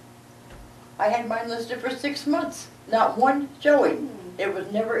advertise it. I had mine listed for 6 months, not one showing. It was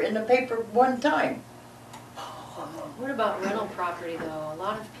never in the paper one time. What about rental property though? A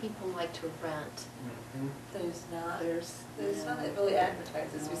lot of people like to rent. There's not, there's. there's none that really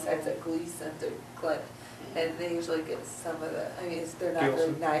advertises besides at Gleason or Clint. And they usually get some of the, they're not very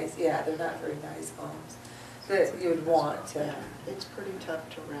Gilson. nice, yeah, they're not very nice homes that you would want to. Yeah, it's pretty tough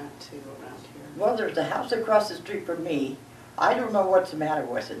to rent too around here. Well, there's a house across the street from me. I don't know what's the matter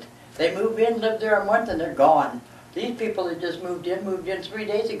with it. They move in, live there a month, and they're gone. These people that just moved in 3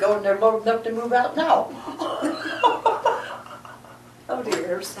 days ago, and they're loading up to move out now. Oh dear,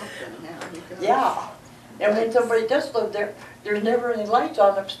 there's something now. You go. Yeah. And when somebody does live there, there's never any lights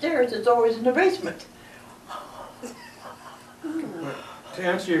on upstairs, it's always in the basement. But to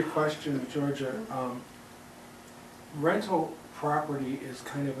answer your question, Georgia, rental property is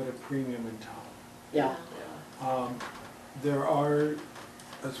kind of at a premium in town. Yeah. There are,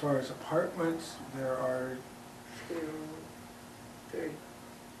 as far as apartments, there are, 2, 3.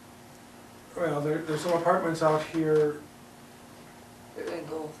 well, there's some apartments out here, They're in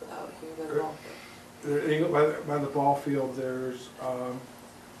Gulf out here, by the Gulf. by the ball field, there's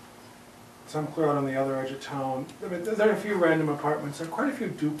some clear out on the other edge of town. I mean, there are a few random apartments, there are quite a few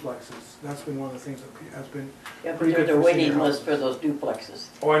duplexes. That's been one of the things that has been Yeah, but pretty good there's a for senior waiting list housing. for those duplexes.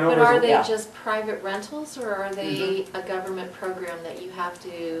 Oh, I know But there's are a- they Yeah. just private rentals or are they a government program that you have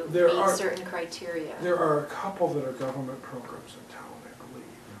to There meet are- certain criteria? There are a couple that are government programs in town, I believe.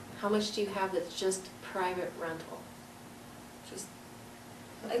 How much do you have that's just private rental? Just,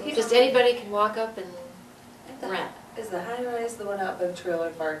 Just anybody can walk up and rent? Is the high rise the one out by the trailer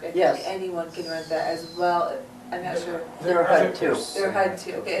park? I think Yes. anyone can rent that as well. I'm not sure. They're HUD too. They're HUD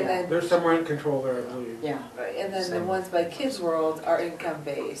too, okay, and then, There's some rent control there, I believe. Yeah. right, and then the Same. ones by Kids World are income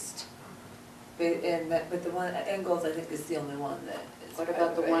based. But the one at Ingalls, I think, is the only one that is. What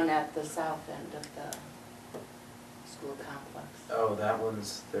about the private. one at the south end of the school complex? Oh, that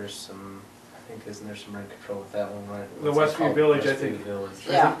one's, there's some, I think, isn't there some rent control with that one, right? The What's it Westview called? Village, I Westview think. Village.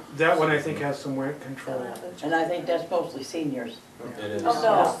 Yeah. That one I think has some rent control. And I think that's mostly seniors. It is. Oh,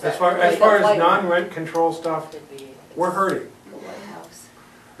 no. As far Right, as the white one. non-rent control stuff, Could be. we're hurting. The White House.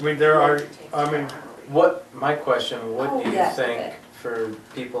 I mean, there are, I mean, What, my question, what Oh, do you yes, think okay. for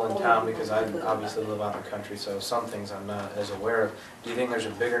people in town, because I obviously live out in the country, so some things I'm not as aware of. Do you think there's a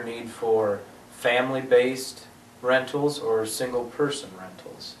bigger need for family-based rentals or single-person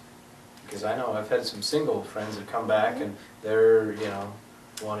rentals? Because I know I've had some single friends that come back and they're,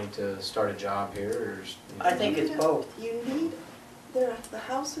 wanting to start a job here or. I think it's both. You need, the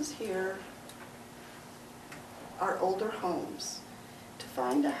houses here, our older homes, to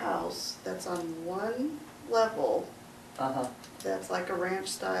find a house that's on one level, Uh-huh. that's like a ranch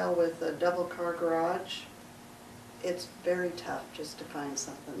style with a double car garage, it's very tough just to find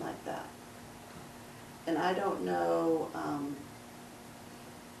something like that. And I don't know,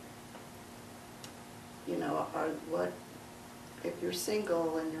 you know, if you're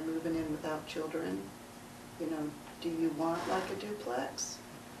single and you're moving in without children, you know, do you want like a duplex?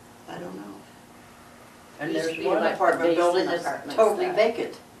 I don't know. And Used to there's be one like apartment basement building that's apartments totally that-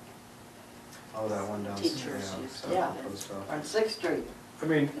 vacant Oh, that one downstairs. Teachers used to south Yeah. of the post office. on Sixth Street. I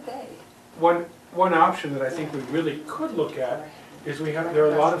mean, Good day. one option that I think we really could look at is there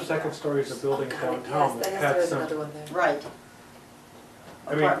are a lot of second stories of buildings Oh, downtown yes, that there have is some, another one there. Right.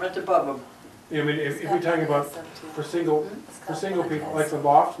 I mean- Apartments above them. I mean, if we're talking about for single people, like the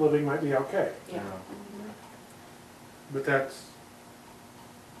loft living might be okay, Yeah. but that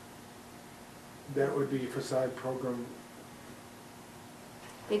would be facade program.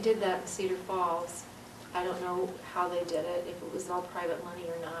 They did that in Cedar Falls. I don't know how they did it, if it was all private money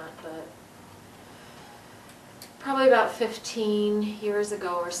or not, but probably about 15 years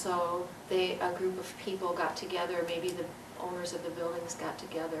ago or so, a group of people got together, maybe the owners of the buildings got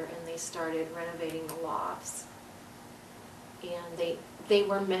together, and they started renovating the lofts. And they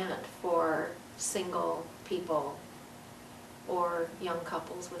were meant for single people or young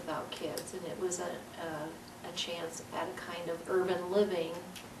couples without kids, and it was a chance at a kind of urban living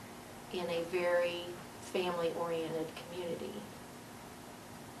in a very family-oriented community.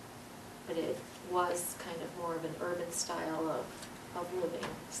 But it was kind of more of an urban style of living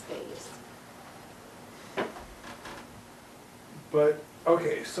space. But,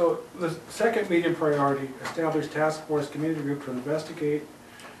 okay, so the second medium priority, establish task force community group to investigate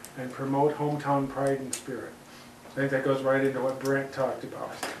and promote hometown pride and spirit. I think that goes right into what Brent talked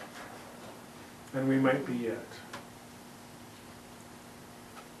about. And we might be it.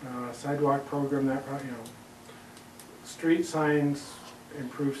 Sidewalk program, that, you know, street signs,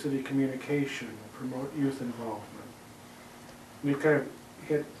 improve city communication, promote youth involvement. We've kind of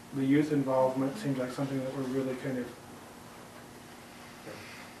hit the youth involvement, seems like something that we're really kind of,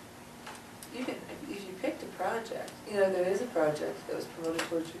 You can, if you picked a project, you know, there is a project that was promoted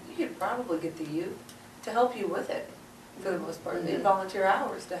towards you, you could probably get the youth to help you with it, for the most part. They'd volunteer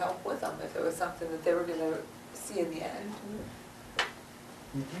hours to help with them if it was something that they were gonna see in the end.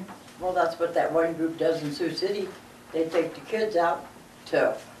 Well, that's what that one group does in Sioux City. They take the kids out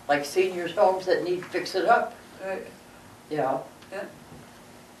to, like, seniors' homes that need fixing up, Right, you know. yeah.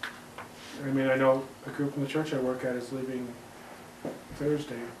 I mean, I know a group in the church I work at is leaving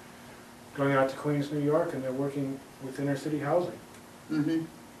Thursday, going out to Queens, New York, and they're working with inner city housing. Mm-hmm.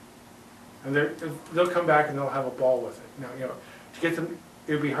 And they'll come back and they'll have a ball with it. Now, you know, to get them,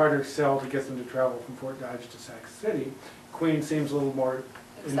 it would be harder to sell to get them to travel from Fort Dodge to Sac City. Queens seems a little more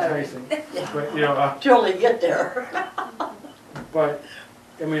enticing, but, you know, Till they get there. but,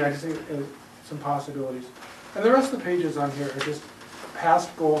 I mean, I just think some possibilities. And the rest of the pages on here are just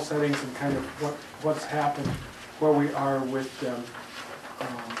past goal settings and kind of what's happened, where we are with them.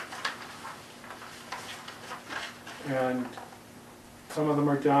 And some of them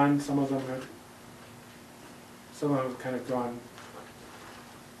are done, some of them have kind of gone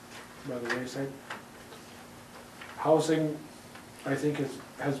by the wayside. Housing, I think,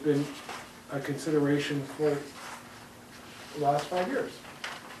 has been a consideration for the last 5 years.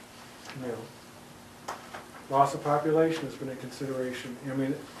 You know, loss of population has been a consideration. I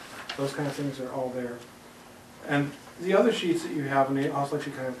mean, those kind of things are all there. And the other sheets that you have, and I'll let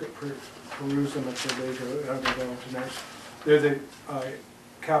you kind of peruse them at your leisure, I don't know tonight. They're the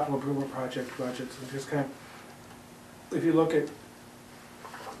capital improvement project budgets, and just kind of, if you look at,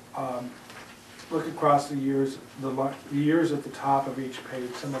 look across the years, the years at the top of each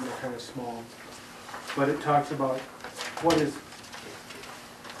page, some of them are kind of small, but it talks about what is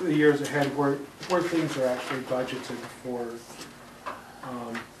the years ahead, where things are actually budgeted for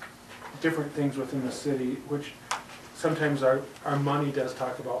different things within the city, which sometimes our money does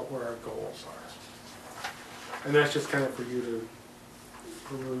talk about where our goals are. And that's just kind of for you to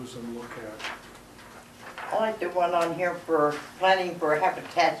peruse and look at. I like the one on here for planning for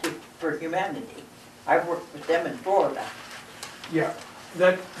Habitat for Humanity. I've worked with them in Florida. Yeah,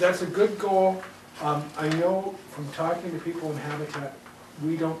 that's a good goal. I know from talking to people in Habitat,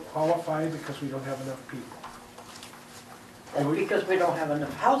 we don't qualify because we don't have enough people. That's because we don't have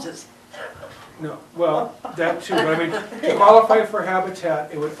enough houses. No, well, that too, but I mean, to qualify for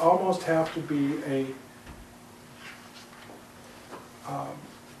Habitat, it would almost have to be a,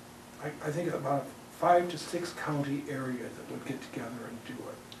 I think about a 5 to 6 county area that would get together and do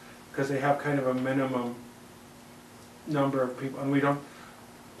it. Because they have kind of a minimum number of people, and we don't,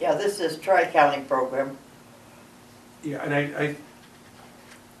 Yeah, this is Tri-County program. yeah, and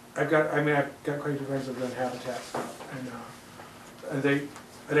I've got quite a few friends that have done Habitat stuff,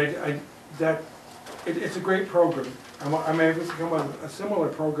 it's a great program. I'm able to come up with a similar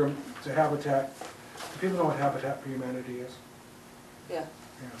program to Habitat. Do people know what Habitat for Humanity is? Yeah.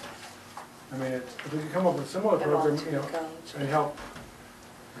 Yeah. I mean, if we could come up with a similar I program, volunteer at college. and help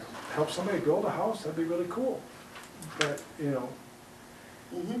somebody build a house, that'd be really cool. But,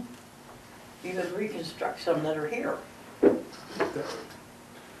 Mm-hmm. Even reconstruct some that are here. that-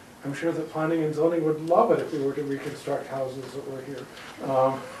 I'm sure that planning and zoning would love it if we were to reconstruct houses that were here.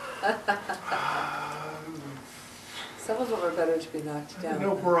 Some of them are better to be knocked I don't down.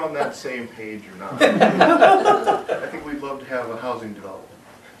 know if we're on that same page or not. I think we'd love to have a housing development.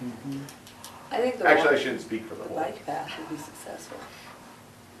 I think the Actually, I walk- shouldn't speak for the the whole. bike path would be successful.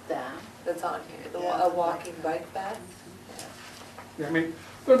 That. That's on here, the Yeah. a walking bike path. Yeah, I mean,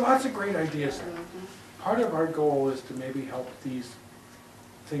 there are lots of great ideas there. Part of our goal is to maybe help these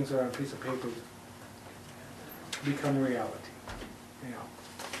things that are on a piece of paper become reality,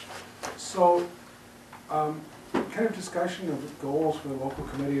 So, kind of discussion of goals for the local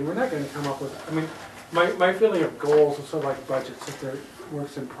committee, and we're not gonna come up with, I mean, my feeling of goals is sort of like budgets, that they're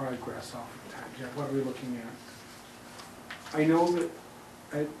works in progress oftentimes, what are we looking at? I know that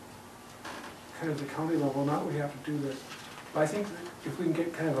at kind of the county level, not that we have to do this, but I think that if we can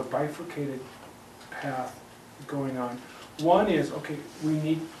get kind of a bifurcated path going on. One is, okay, we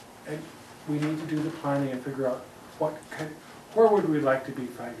need to do the planning and figure out where would we like to be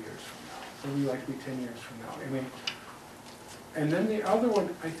 5 years from now? Where would we like to be 10 years from now? I mean, and then the other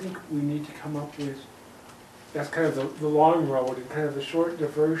one, I think we need to come up with, that's kind of the long road and kind of the short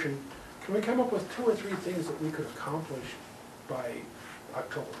diversion. Can we come up with 2 or 3 things that we could accomplish by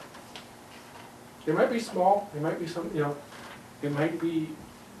October? They might be small, they might be some, it might be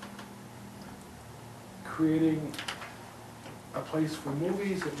creating a place for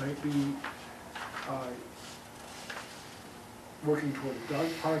movies, it might be working toward a dog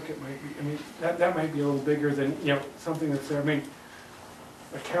park, it might be, I mean, that might be a little bigger than, something that's there. I mean,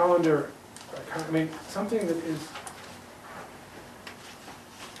 a calendar, something that is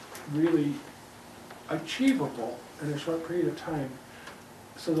really achievable in a short period of time,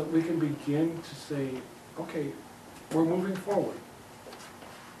 so that we can begin to say, okay, we're moving forward.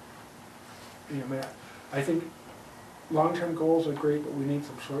 I think long-term goals are great, but we need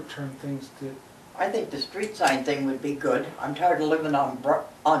some short-term things to, I think the street sign thing would be good. I'm tired of living on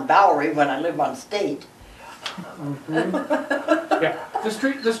Bowery when I live on State. yeah, the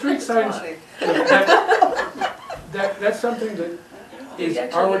street signs, Funny. that's something that is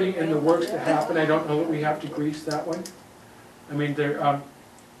already in the works to happen. I don't know that we have to grease that one. I mean, I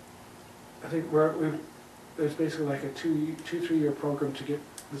think there's basically like a 2-3 year program to get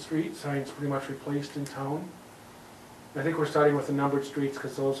the street signs pretty much replaced in town. I think we're starting with the numbered streets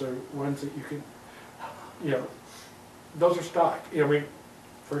because those are ones that you can, those are stock.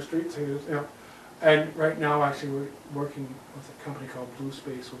 First Street, and right now actually we're working with a company called Blue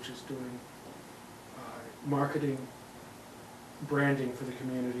Space, which is doing marketing, branding for the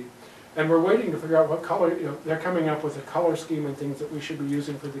community. And we're waiting to figure out what color, they're coming up with a color scheme and things that we should be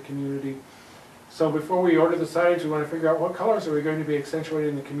using for the community. So before we order the signs, we want to figure out what colors are we going to be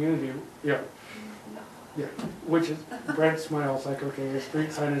accentuating in the community. Yeah, which is, Brent smiles like, okay, a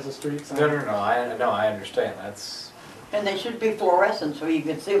street sign is a street sign. No, I understand, that's, And they should be fluorescent so you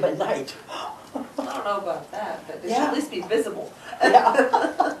can see them at night. I don't know about that, but they should Yeah. at least be visible.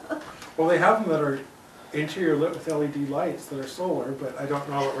 Yeah. Well, they have them that are interior lit with LED lights that are solar, but I don't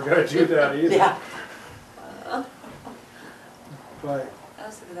know that we're gonna do that either. Yeah. But,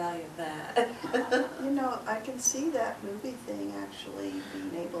 How's the value of that? I can see that movie thing actually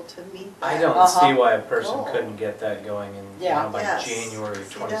being able to meet that. I don't Uh-huh. see why a person Goal. couldn't get that going in, Yeah. by Yes. January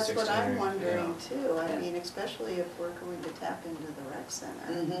See, 2016. that's what I'm or, wondering too. I mean, especially if we're going to tap into the rec center.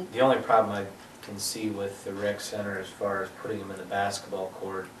 Mhm. The only problem I can see with the rec center as far as putting them in the basketball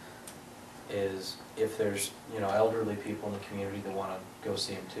court is if there's, elderly people in the community that wanna go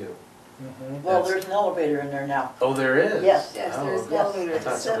see them too. Well, there's an elevator in there now. Oh, there is? Yes. Yes, Oh, there's an okay. elevator. I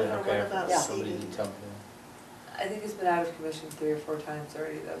thought somebody, Except for okay, what about Yeah. somebody seating? did tell me I think it's been out of commission 3 or 4 times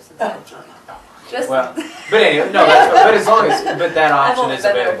already though since I joined. Just, Well, but anyway, no, but as long as, but that I've option only is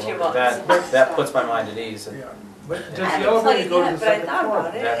been there a few available, months. that puts my mind at ease, and yeah, but does I the haven't elevator played go to yet, the but I second thought floor?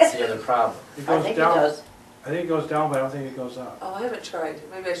 about it. that's the other problem. It I goes think it down. does. I think it goes down, but I don't think it goes up. oh, I haven't tried.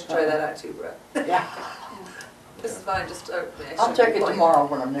 Maybe I should try that out too, Brett. Yeah. This is fine, just, I'll check it tomorrow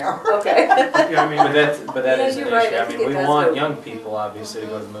when I'm there. Okay. Yeah, I mean, But that Yeah, is an you're right. issue. I I think mean, it we does want go- young people obviously to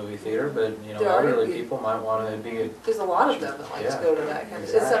go to the movie theater, but There are elderly gonna be- people might want to be. There's a lot of them that like to Yeah, go to that kind of,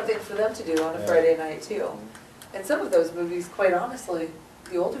 it's exactly. something for them to do on a Yeah. Friday night too. And some of those movies, quite honestly,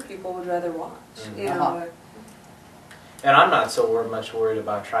 the older people would rather watch, you know. Uh-huh. And I'm not so much worried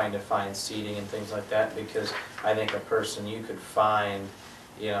about trying to find seating and things like that, because I think a person you could find,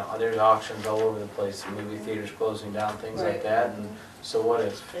 there's auctions all over the place, movie theaters closing down, things like Right. that, and so what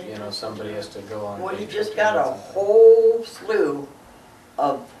if, somebody has to go on. Well, you day just trip got and a do something. whole slew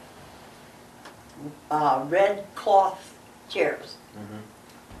of red cloth chairs. Mhm.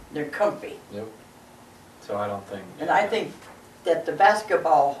 They're comfy. Yep. So I don't think. And I think that the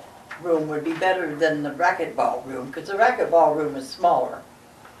basketball room would be better than the racquetball room, because the racquetball room is smaller.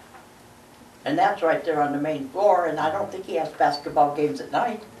 And that's right there on the main floor, and I don't think he has basketball games at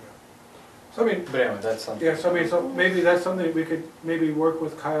night. so I mean, But anyway, that's something. yeah, so I mean, so maybe that's something we could maybe work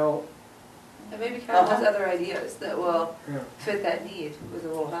with Kyle, And maybe Kyle has Uh-huh. other ideas that will yeah. fit that need with a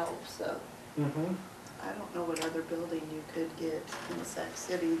little help, so. Mm-hmm. I don't know what other building you could get in Sac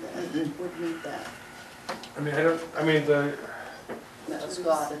City that Mm-mm. would meet that. The, Middle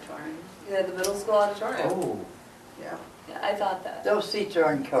school auditorium. Yeah, the middle school auditorium. Oh, Yeah. Yeah, I thought that. Those seats are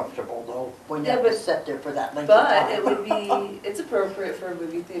uncomfortable though, when you Yeah, have to but- sit there for that length of time. But it would be, it's appropriate for a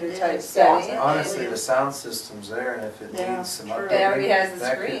movie theater It type is, setting. yeah. Honestly, the sound system's there, and if it Yeah, needs some true. updating. It already has the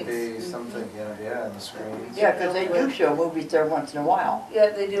That could screens. be something, yeah, and the screens. Yeah, because they do show movies there once in a while. Yeah,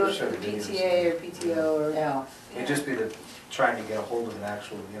 they do it Sure, for the videos. PTA or PTO or. Yeah. It'd just be trying to get a hold of an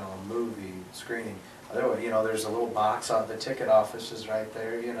actual, a movie screening. Otherwise, there's a little box on the ticket office is right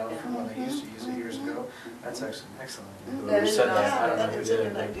there, from when they used to use it years ago. That's actually excellent. That who is said an that? awesome- I don't know that who is a did it.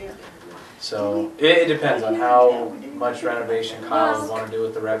 good but- idea. So it depends on how much renovation Kyle would want to do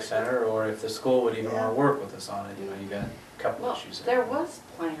with the rec center, or if the school would even want to work with us on it. You got a couple Well, issues. there was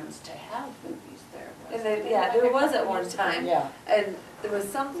plans to have movies there. And wasn't then, yeah, there was at one time. Yeah. And there was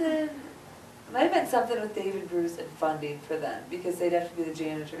something, might have been something with David Bruce and funding for them, because they'd have to be the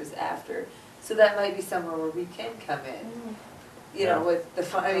janitors after. So that might be somewhere where we can come in, Yeah. with the,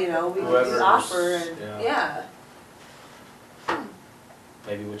 we Whoever's- can offer and, yeah. yeah.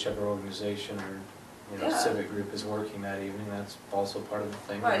 Maybe whichever organization or Yeah. civic group is working that evening, that's also part of the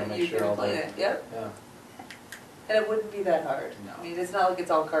thing. Right, Make you sure can all clean the- it, yep. Yeah. And it wouldn't be that hard. No. I mean, it's not like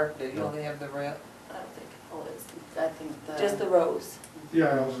it's all carpeted, you No. only have the rail, I don't think, oh, it's, I think just the rows,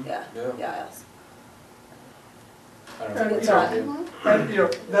 yeah, yeah, Yeah. yeah, aisles. I don't And, know. It's you know, not- and,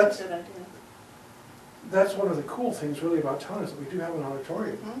 that's a good idea. that's one of the cool things really about town is that we do have an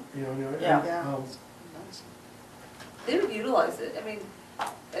auditorium, and, Yeah. Yeah. They would utilize it, I mean,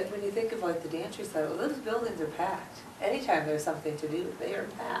 and when you think of like the Dantry side, well, those buildings are packed. Anytime there's something to do, they are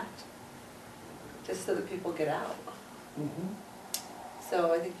packed, just so that people get out. Mhm.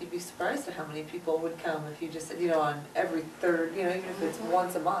 So I think you'd be surprised at how many people would come if you just said, on every third, even if it's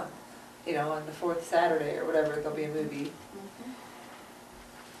once a month, on the fourth Saturday or whatever, there'll be a movie.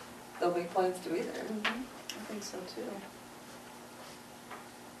 They'll make plans to be there. I think so too.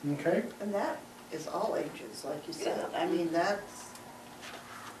 Okay, And that is all ages, like you said. Yeah. I mean, that's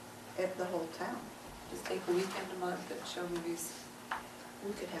at the whole town. Just take a weekend a month and show movies.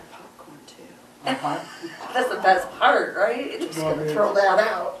 We could have popcorn too. Uh-huh. That's the best part, right? Just Well, I gonna mean- throw that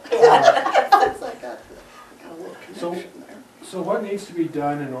out. Yeah. Since I got a little So- connection there. so what needs to be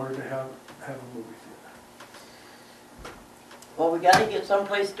done in order to have a movie theater? Well, we gotta get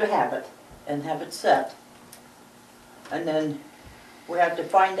someplace to have it and have it set. And then we have to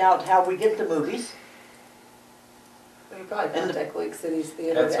find out how we get the movies. We could probably And the- contact Lake City's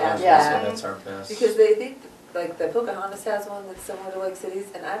Theater That's to what I ask was gonna Yeah. say, that's our best. Because they think, like, the Pocahontas has one that's similar to Lake City's,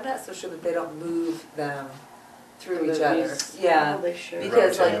 and I'm not so sure that they don't move them through each other. Movies. Yeah, Oh, they should.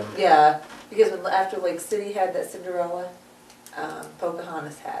 because like, Rotate 'em. yeah, because after Lake City had that Cinderella,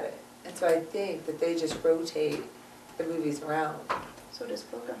 Pocahontas had it. And so I think that they just rotate the movies around. So does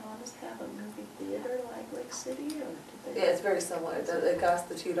Pocahontas have a movie theater like Lake City, or did they? Yeah, it's very similar. It costs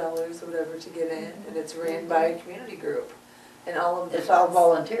the $2 or whatever to get in, and it's ran by a community group. And all of the. It's all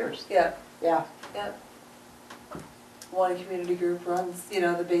volunteers. Yeah, Yeah. yeah. One community group runs,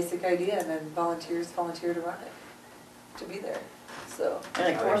 the basic idea, and then volunteers volunteer to run it, to be there, so.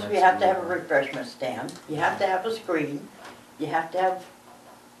 And of course, we have to have a refreshment stand. You have to have a screen. You have to have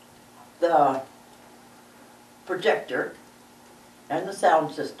the projector and the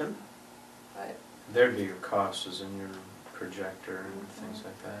sound system. Right. There'd be your costs is in your projector and things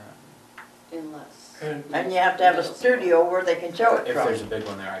like that. Unless. And you have to have a studio where they can show it If there's a from. big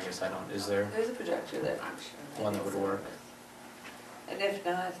one there, I guess I don't, is there? There's a projector there. I'm sure One that would work. And if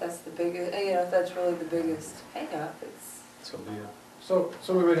not, if that's the biggest, if that's really the biggest hang-up, it's, So be it. So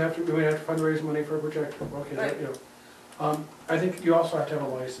we would have to fundraise money for a projector, okay, Right. I think you also have to have a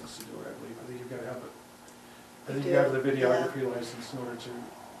license to do it, I believe, I think you've gotta have it. I think you have the videography license in order to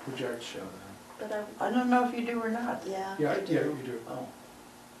project. Show that. But I don't know if you do or not. yeah, Yeah, I do. yeah, you do. Oh.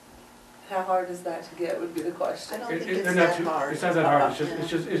 how hard is that to get would be the I question. don't think It- it's they're not that too- hard. It's not that hard,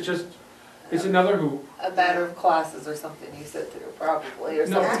 it's another hoop. A matter of classes or something you sit through probably, or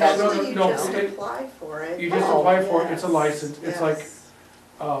No, something. Actually, you no, just it- apply for it. You just Oh, apply for it, it's a yes, license, it's like, yes.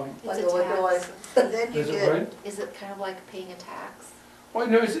 Like It's a a liquor tax. license. And then you is it get, right? Is it kind of like paying a tax? Well,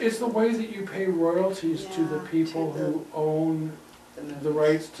 no, it's the way that you pay royalties to the Yeah, people to the- who own the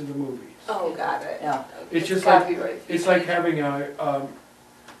rights to the movies. Oh, got it. Yeah. It's just like, copyright fee. it's like having a,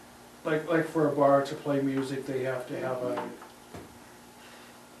 like for a bar to play music, they have to have a,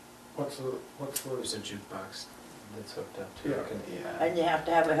 what's There's the, a jukebox that's hooked up to Yeah. it. Yeah. And you have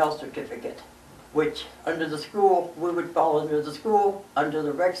to have a health certificate, which under the school, we would fall under the school, under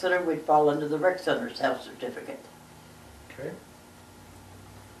the rec center, we'd fall under the rec center's health certificate. okay?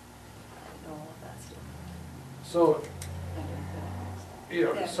 No, that's, So, I you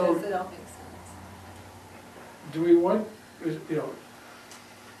know, Yeah, so it all makes sense. do we want,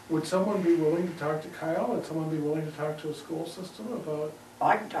 would someone be willing to talk to Kyle? Would someone be willing to talk to a school system about?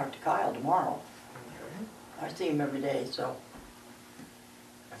 I can talk to Kyle tomorrow. Okay. I see him every day, so.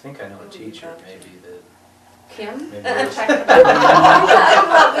 I think I know a teacher maybe that, Kim? maybe. I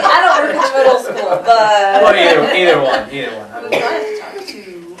don't work in middle school, Well, but. either one. I would like to talk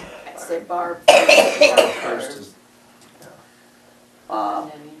to, I'd say Barb. First is,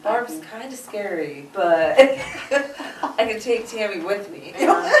 Barb's kind of scary, but I can take Tammy with me.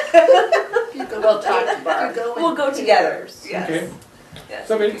 You go We'll talk to Barb. We'll go together, yes. Okay, Yes.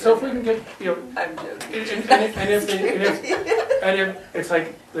 so I mean, so if we can get, I'm joking. and if it's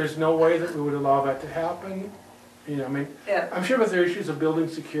like, there's no way that we would allow that to happen, I mean, Yeah, I'm sure that there are issues of building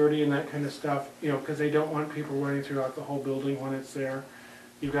security and that kind of stuff, because they don't want people running throughout the whole building when it's there.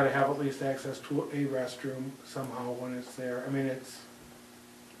 You've got to have at least access to a restroom somehow when it's there. I mean, it's,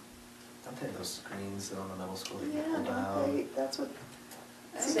 don't they have those screens on the middle school that you Yeah, pull don't down? they, that's what,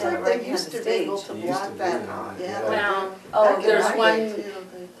 They seems have it like right they behind used the to be able stage. to They used to block do that that, out, yeah. yeah. Well, Back in there's my one, day, too,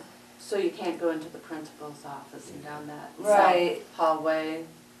 they- so you can't go into the principal's office and down that Right. south hallway.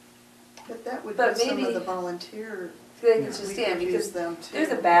 But that would But be some maybe- of the volunteer, they can we just could stand use because them too. there's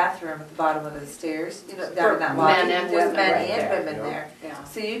a bathroom at the bottom of the stairs, down in that For lobby. men and There's women men right and there. women there. Yeah.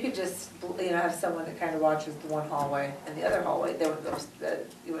 So you could just, have someone that kind of watches the one hallway and the other hallway, they wouldn't go,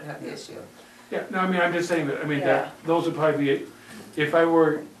 you wouldn't have the issue. yeah, no, I mean, I'm just saying that, I mean, Yeah. those would probably be, if I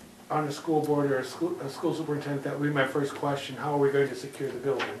were on a school board or a school superintendent, that would be my first question, how are we going to secure the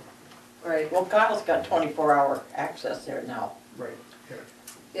building? Right, Well, Kyle's got 24-hour access there now. Right, yeah.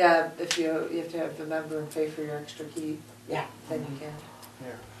 yeah, if you have to have the member and pay for your extra key, Yeah. then you can.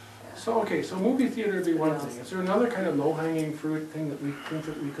 Yeah. So, okay, so movie theater would be one thing. Is there another kind of low-hanging fruit thing that we think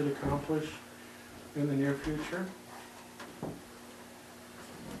that we could accomplish in the near future?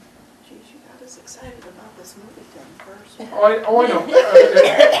 Geez, you got us excited about this movie thing first. Oh, I know.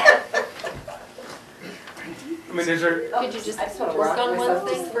 I mean, is there, Could you just I just wanna work rock on one myself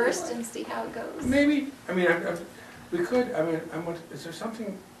thing to first sleep. and see how it goes? maybe, I mean, we could, I mean, is there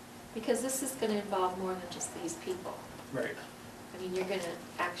something, Because this is gonna involve more than just these people. right, I mean, you're gonna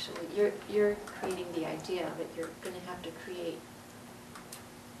actually, you're creating the idea, but you're gonna have to create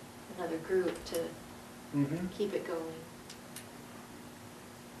another group to mm-hmm. keep it going.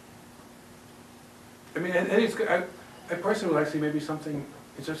 I mean, and it's, I personally would like to see maybe something,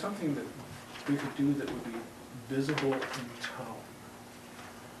 is there something that we could do that would be visible in town?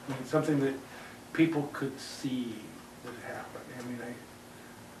 I mean, something that people could see that happened. I mean,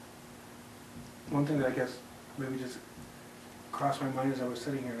 one thing that I guess maybe just crossed my mind as I was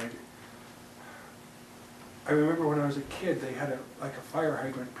sitting here, and I remember when I was a kid, they had like a fire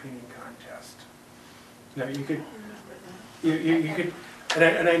hydrant painting contest. Now, you could, you could,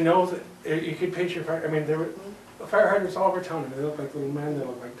 and I know that you could picture fire, I mean, there were fire hydrants all over town, and they look like little men, they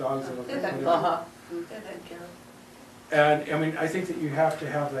look like dogs, they look like whatever. Uh-huh. Go ahead, Carol. And, I mean, I think that you have to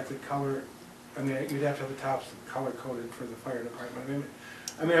have like the color, I mean, you'd have to have the tops color coded for the fire department.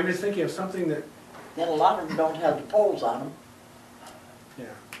 I mean, I'm just thinking of something that, And a lot of them don't have the poles on them. yeah.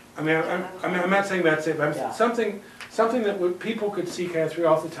 I mean, I'm not saying that's it, but Yeah. I'm, something that people could see kind of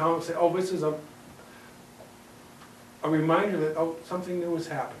throughout the town and say, oh, this is a reminder that, oh, something new is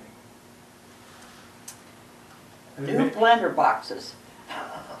happening. And it New may- planter boxes.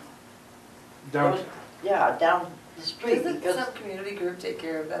 down, Those- Yeah, down the street Doesn't because, some community group take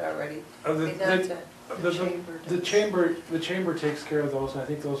care of that already? The, They know to- the chamber takes care of those, and I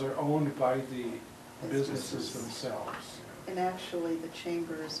think those are owned by the businesses themselves. And actually, the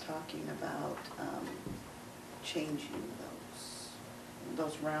chamber is talking about changing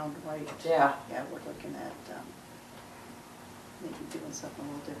those round white. yeah, Yeah, we're looking at maybe doing something a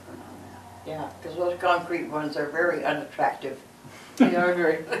little different on that. yeah, because those concrete ones are very unattractive. They are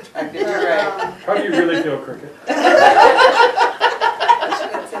very attractive, you're But, right. How do you really feel, Cricket? I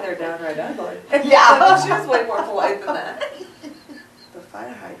shouldn't say they're downright ugly. Yeah. She was way more polite than that. The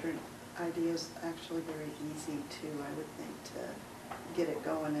fire hydrant idea is actually very easy too, I would think, to get it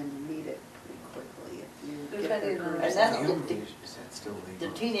going and meet it pretty quickly if you We've get had the it groups. And that's out. the- Is that still legal?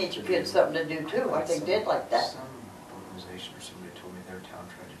 The teenage kids something to do too, I think they'd like that. Some organization or somebody told me their town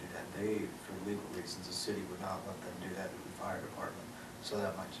tried to do that. They, for legal reasons, the city would not let them do that in the fire department. So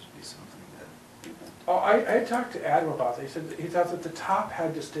that might just be something that. Oh, I talked to Adam about that. He said that he thought that the top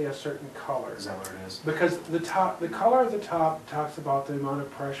had to stay a certain color. Is that what it is? Because the color of the top talks about the amount of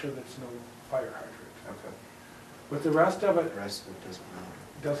pressure that's in a fire hydrant. Okay. But the rest of The it rest of it doesn't matter.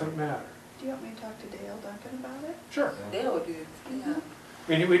 doesn't matter. Do you want me to talk to Dale Duncan about it? Sure. Dale would be, yeah. I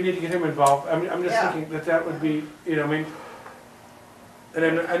mean, we need to get him involved. I mean, I'm just Yeah. thinking that that would be, you know, I mean, and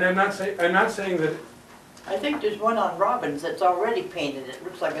I'm not saying that, I think there's one on Robbins that's already painted, it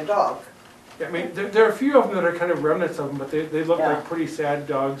looks like a dog. I mean, there are a few of them that are kind of remnants of them, but they look Yeah. like pretty sad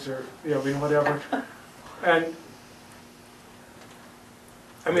dogs or, you know, I mean, whatever. And,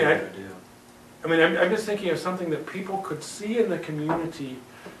 I mean, Good idea. I'm just thinking of something that people could see in the community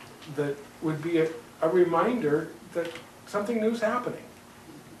that would be a reminder that something new's happening.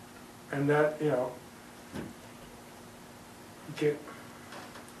 And that, you know,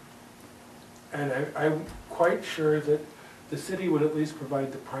 and I'm quite sure that the city would at least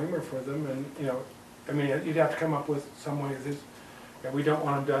provide the primer for them and, you know, I mean, you'd have to come up with some way that, yeah, we don't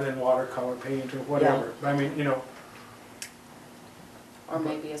want them done in watercolor paint or whatever. I mean, you know, Or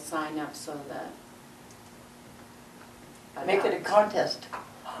maybe a sign up so that. Make it a contest.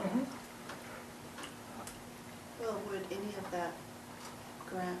 Well, would any of that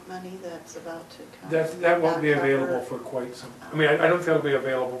grant money that's about to come? that won't be not cover available it? for quite some, I mean, I don't think it'll be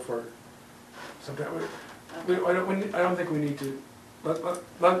available for some time. I don't think we need to,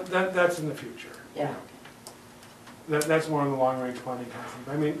 that's in the future. you Yeah. know. That's more in the long-range planning kind of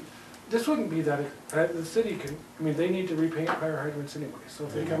thing. I mean, this wouldn't be that, the city can, I mean, they need to repaint fire hydrants anyway, so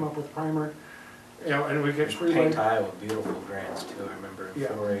if they come up with primer, you know, and we get There's free Paint light. Iowa, beautiful grants too, I remember in Yeah.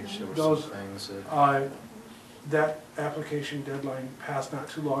 4-H, there were Those- some things that. That application deadline passed not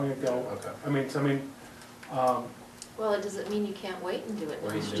too long ago. Okay. I mean, Well, it doesn't mean you can't wait and do it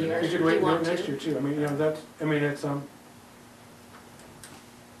Well, next you do year. you next could Do wait you until want next to? year too. I mean, you know, that's, I mean, it's, I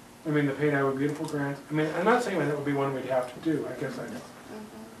mean, the Paint Iowa Beautiful grant, I mean, I'm not saying that would be one we'd have to do. I guess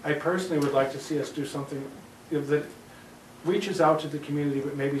I personally would like to see us do something, you know, that reaches out to the community,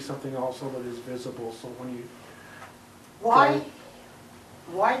 but maybe something also that is visible, so when you, Why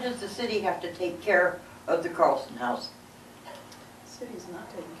does the city have to take care of the Carlson House? The city's not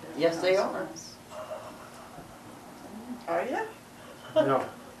taking care of it. Yes, they are. Are you? no.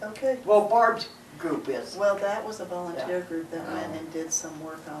 Okay. Well, Barb's group is. Well, that was a volunteer group that went and did some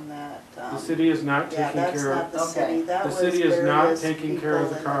work on that. The city is not Yeah, taking that's care not of, the city, Okay. that the was city is not various taking care of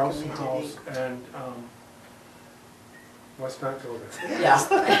the people in Carlson community. House, and, let's not go there. Yeah.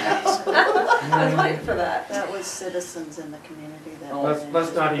 I was waiting for that. That was citizens in the community that. Oh. went Let's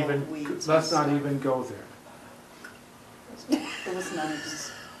and not just pulled even, weeds let's and not stuff. even go there. It was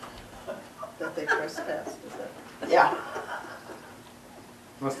nice that they trespassed, is that? Yeah.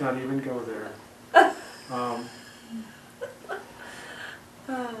 Let's not even go there.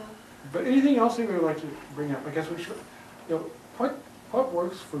 But anything else that we would like to bring up? I guess we should, you know, what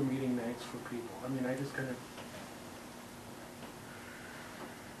works for meeting nights for people? I mean, I just kind of,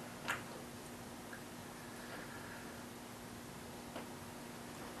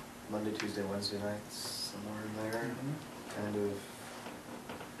 Monday, Tuesday, Wednesday nights, somewhere in there, kind of.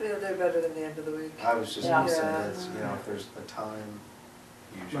 Yeah, they're better than the end of the week. I was just gonna say Yeah. that's, you know, if there's a time,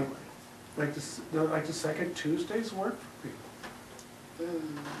 usually. like the second Tuesdays work for people.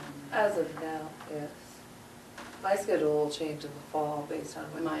 As of now, yes. My schedule will change in the fall based on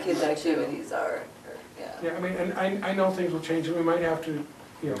when Mine kids' will, too. activities are, yeah. Yeah, I mean, and I know things will change, and we might have to,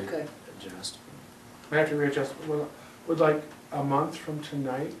 you know, Okay. Adjust. we have to readjust. Would like a month from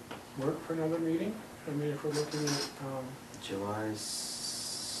tonight work for another meeting? I mean, if we're looking at, July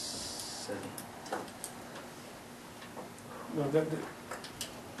 7th. no,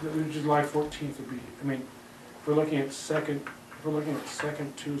 July 14th would be, I mean, if we're looking at second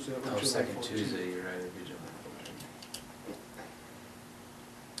Tuesday, that would be Oh, July 14th. second Tuesday, you're right, it'd be July 14th.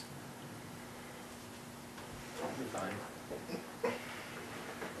 fine.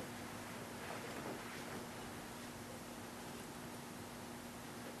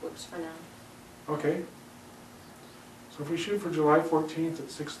 Works for now. Okay. So if we shoot for July 14th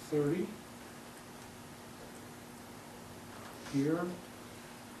at 6:30 here,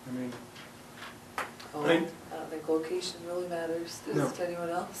 I mean, Oh, I- I don't think location really matters, does No. it to anyone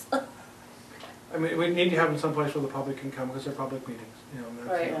else? we need to have them someplace where the public can come, because they're public meetings, you know. and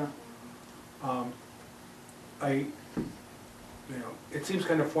that's- Right. Yeah. It seems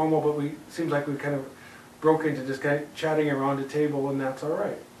kind of formal, but seems like we kind of broke into just kind of chatting around a table, and that's all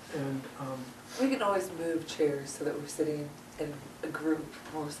right. And, We can always move chairs so that we're sitting in a group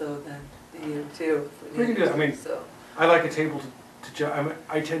more so than you too. if We can do that. I need mean- to, so. I like a table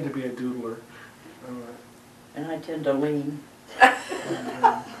I tend to be a doodler. And I tend to lean.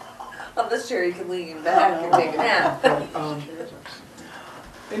 On this chair you can lean back and take a nap. But,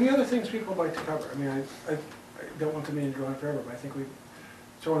 any other things people would like to cover? I mean, I don't want the meeting to go on forever, but I think we've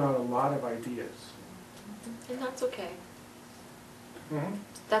thrown out a lot of ideas. And that's okay. Mhm.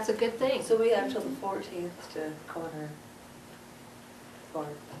 That's a good thing. So we have till the 14th to corner for,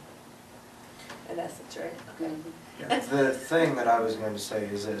 in essence, right? Okay. The thing that I was going to say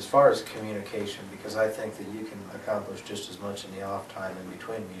is that as far as communication, because I think that you can accomplish just as much in the off time in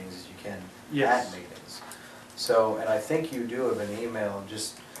between meetings as you can Yes. at meetings. So, and I think you do have an email,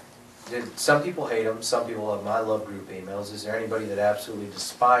 some people hate them, some people love them. I love group emails. Is there anybody that absolutely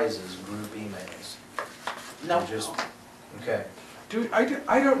despises group emails? No. You just, okay.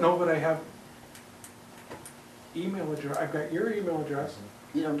 I don't know, but I have email address. I've got your email address.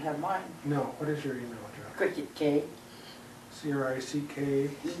 You don't have mine. No, what is your email address? Cricket K,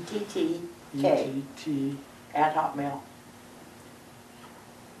 CRICKETT ETT, K, at Hotmail.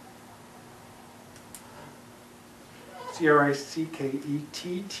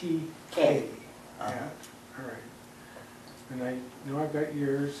 CRICKETTK. K. All right. And I know I've got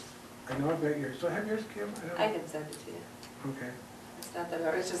yours. Do I have yours, Kim? don't I know. can send it to you. Okay. It's not that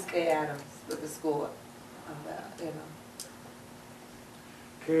hard, it's just Kay Adams with the school on that, you know.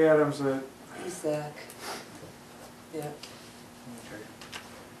 K Adams at, ESAC. Yeah. okay.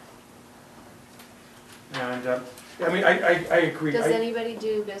 And, I mean, I agree. Does anybody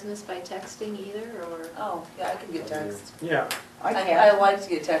do business by texting either, or? Oh, yeah, I can get text. Yeah, I I can. like to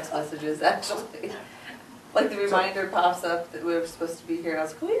get text messages, actually. Like the reminder pops up that we were supposed to be here, and I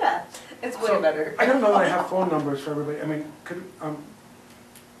was like, oh yeah, it's way So, better. I don't know that I have phone numbers for everybody. I mean, I look at mine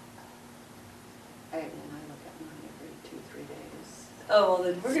every 2-3 days. Oh, well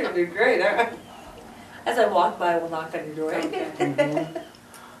then, we're gonna do great, aren't we? As I walk by, we'll knock on your door. Okay. mhm.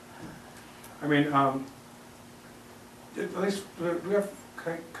 I mean, at least, do we have,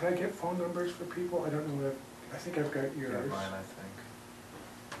 can I get phone numbers for people? I don't know that, I think I've got You yours. have mine, I think.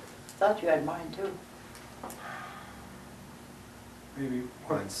 Thought you had mine too. Maybe,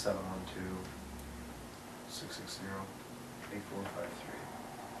 what, Mine's 712-660-8453.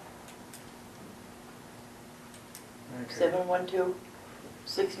 okay.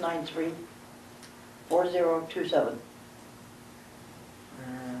 712-693-4027.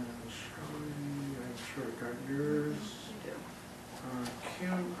 And Shelley, I'm sure I got yours.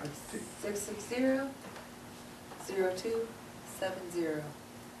 Kim, I think, 660-0270.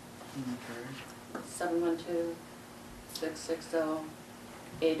 okay.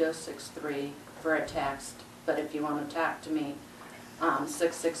 712-660-8063 for a text, but if you want to talk to me,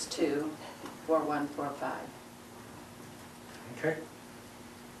 662-4145. Okay,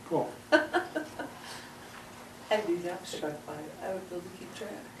 cool, I'd be dumbstruck by it, I would be able to keep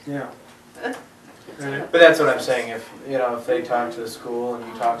track. yeah. And But that's what I'm saying, if they talk to the school and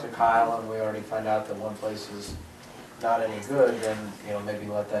you talk to Kyle and we already find out that one place is not any good, then, maybe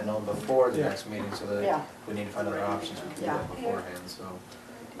let that know before the Yeah. next meeting so that Yeah. if we need to find other options, we can do Yeah. that beforehand, so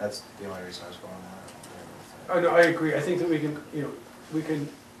that's the only reason I was going on that. Oh, no, I agree. I think that we can, we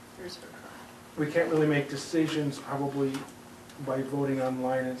Here's her card. can't really make decisions probably by voting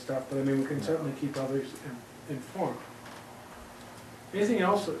online and stuff, but I mean, we can certainly keep others informed. Anything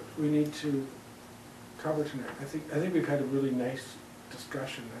else that we need to cover tonight? I think we've had a really nice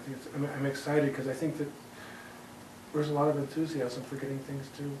discussion. I'm excited because I think that there's a lot of enthusiasm for getting things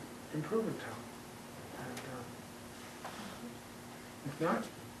to improve in town. And if not,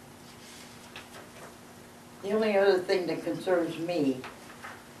 The only other thing that concerns me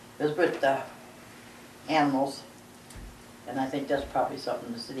is with the animals, and I think that's probably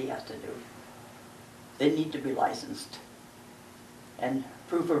something the city has to do. They need to be licensed, and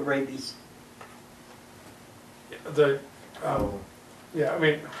proof of rabies, yeah, I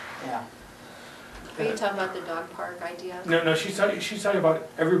mean, yeah. Are you talking about the dog park idea? no, she's talking about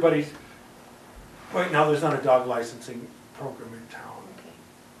everybody's right now, there's not a dog licensing program in town. Okay.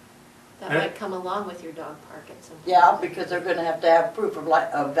 That And- might come along with your dog park at some point. Yeah, because they're gonna have to have proof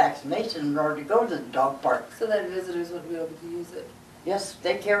of vaccination in order to go to the dog park. So that visitors wouldn't be able to use it. Yes,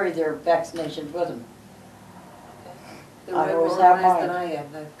 they carry their vaccinations with them. They're I way always more have organized than mine. I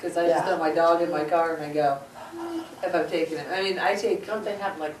am, because I just Yeah. throw my dog in my car and I go, if I'm taking it. I mean, I take. Don't they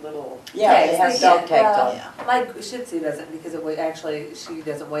have like little, Yeah, they have Tags, dog tags well, on. Yeah. My Shih Tzu doesn't, because it actually, she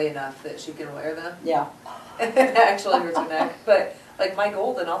doesn't weigh enough that she can wear them. Yeah, It actually hurts her neck, but like my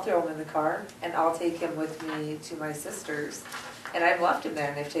Golden, I'll throw him in the car and I'll take him with me to my sister's. And I've left him there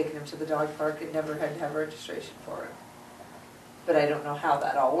and they've taken him to the dog park and never had to have registration for him. But I don't know how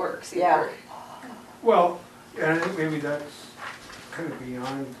that all works either. Yeah. Well, and I think maybe that's kind of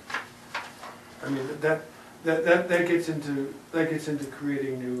beyond, I mean, that gets into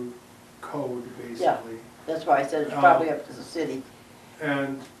creating new code, basically. that's why I said it's probably up to the city.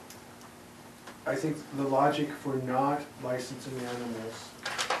 And I think the logic for not licensing animals,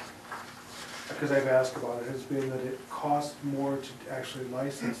 because I've asked about it, has been that it costs more to actually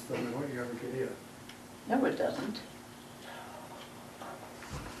license them than what you ever get in. No, it doesn't.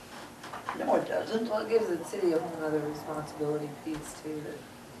 No, it doesn't. Well, it gives the city a whole other responsibility piece too.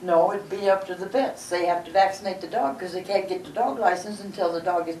 No, it'd be up to the vets. They have to vaccinate the dog because they can't get the dog license until the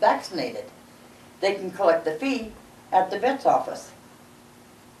dog is vaccinated. They can collect the fee at the vet's office.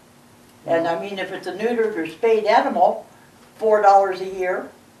 And I mean, if it's a neutered or spayed animal, $4 a year.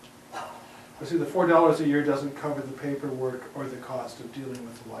 But see, the $4 a year doesn't cover the paperwork or the cost of dealing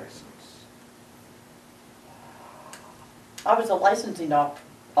with the license. I was a licensing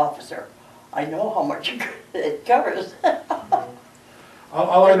officer. I know how much it covers.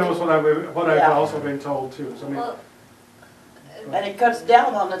 All I know is what I've Yeah. also been told too, so I mean, Well, And it cuts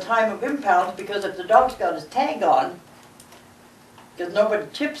down on the time of impounds because if the dog's got his tag on, because nobody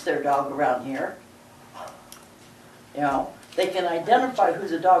chips their dog around here, you know, they can identify who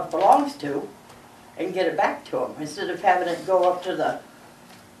the dog belongs to and get it back to them instead of having it go up to the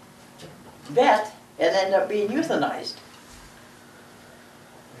vet and end up being euthanized.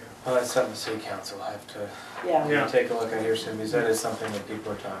 Well, that's something the city council will have to Yeah. Yeah. take a look at here soon, because that is something that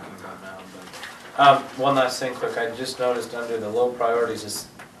people are talking about now. But one last thing quick, I just noticed under the low priorities is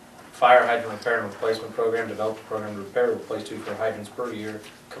fire hydrant repair and replacement program, develop a program to repair, replace 2 hydrants per year,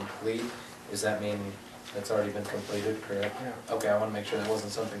 complete. Does that mean that's already been completed, correct? Yeah. Okay, I want to make sure that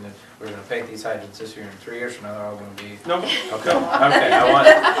wasn't something that we were going to paint these hydrants this year and 3 years from now they're all going to be. nope. Okay, okay, I want,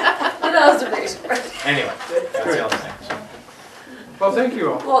 an observation. anyway, that's the only thing. So. Well, thank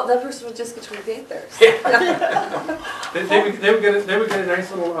you all. Well, that person would just get to repaint theirs. They would get a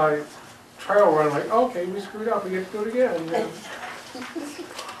nice little trial run, like, okay, we screwed up, we get to do it again. Yeah.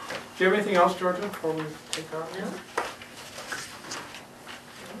 Do you have anything else, Georgia, before we take off? No.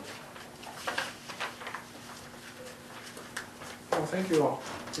 Well, thank you all,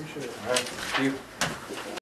 appreciate it. All right, thank you.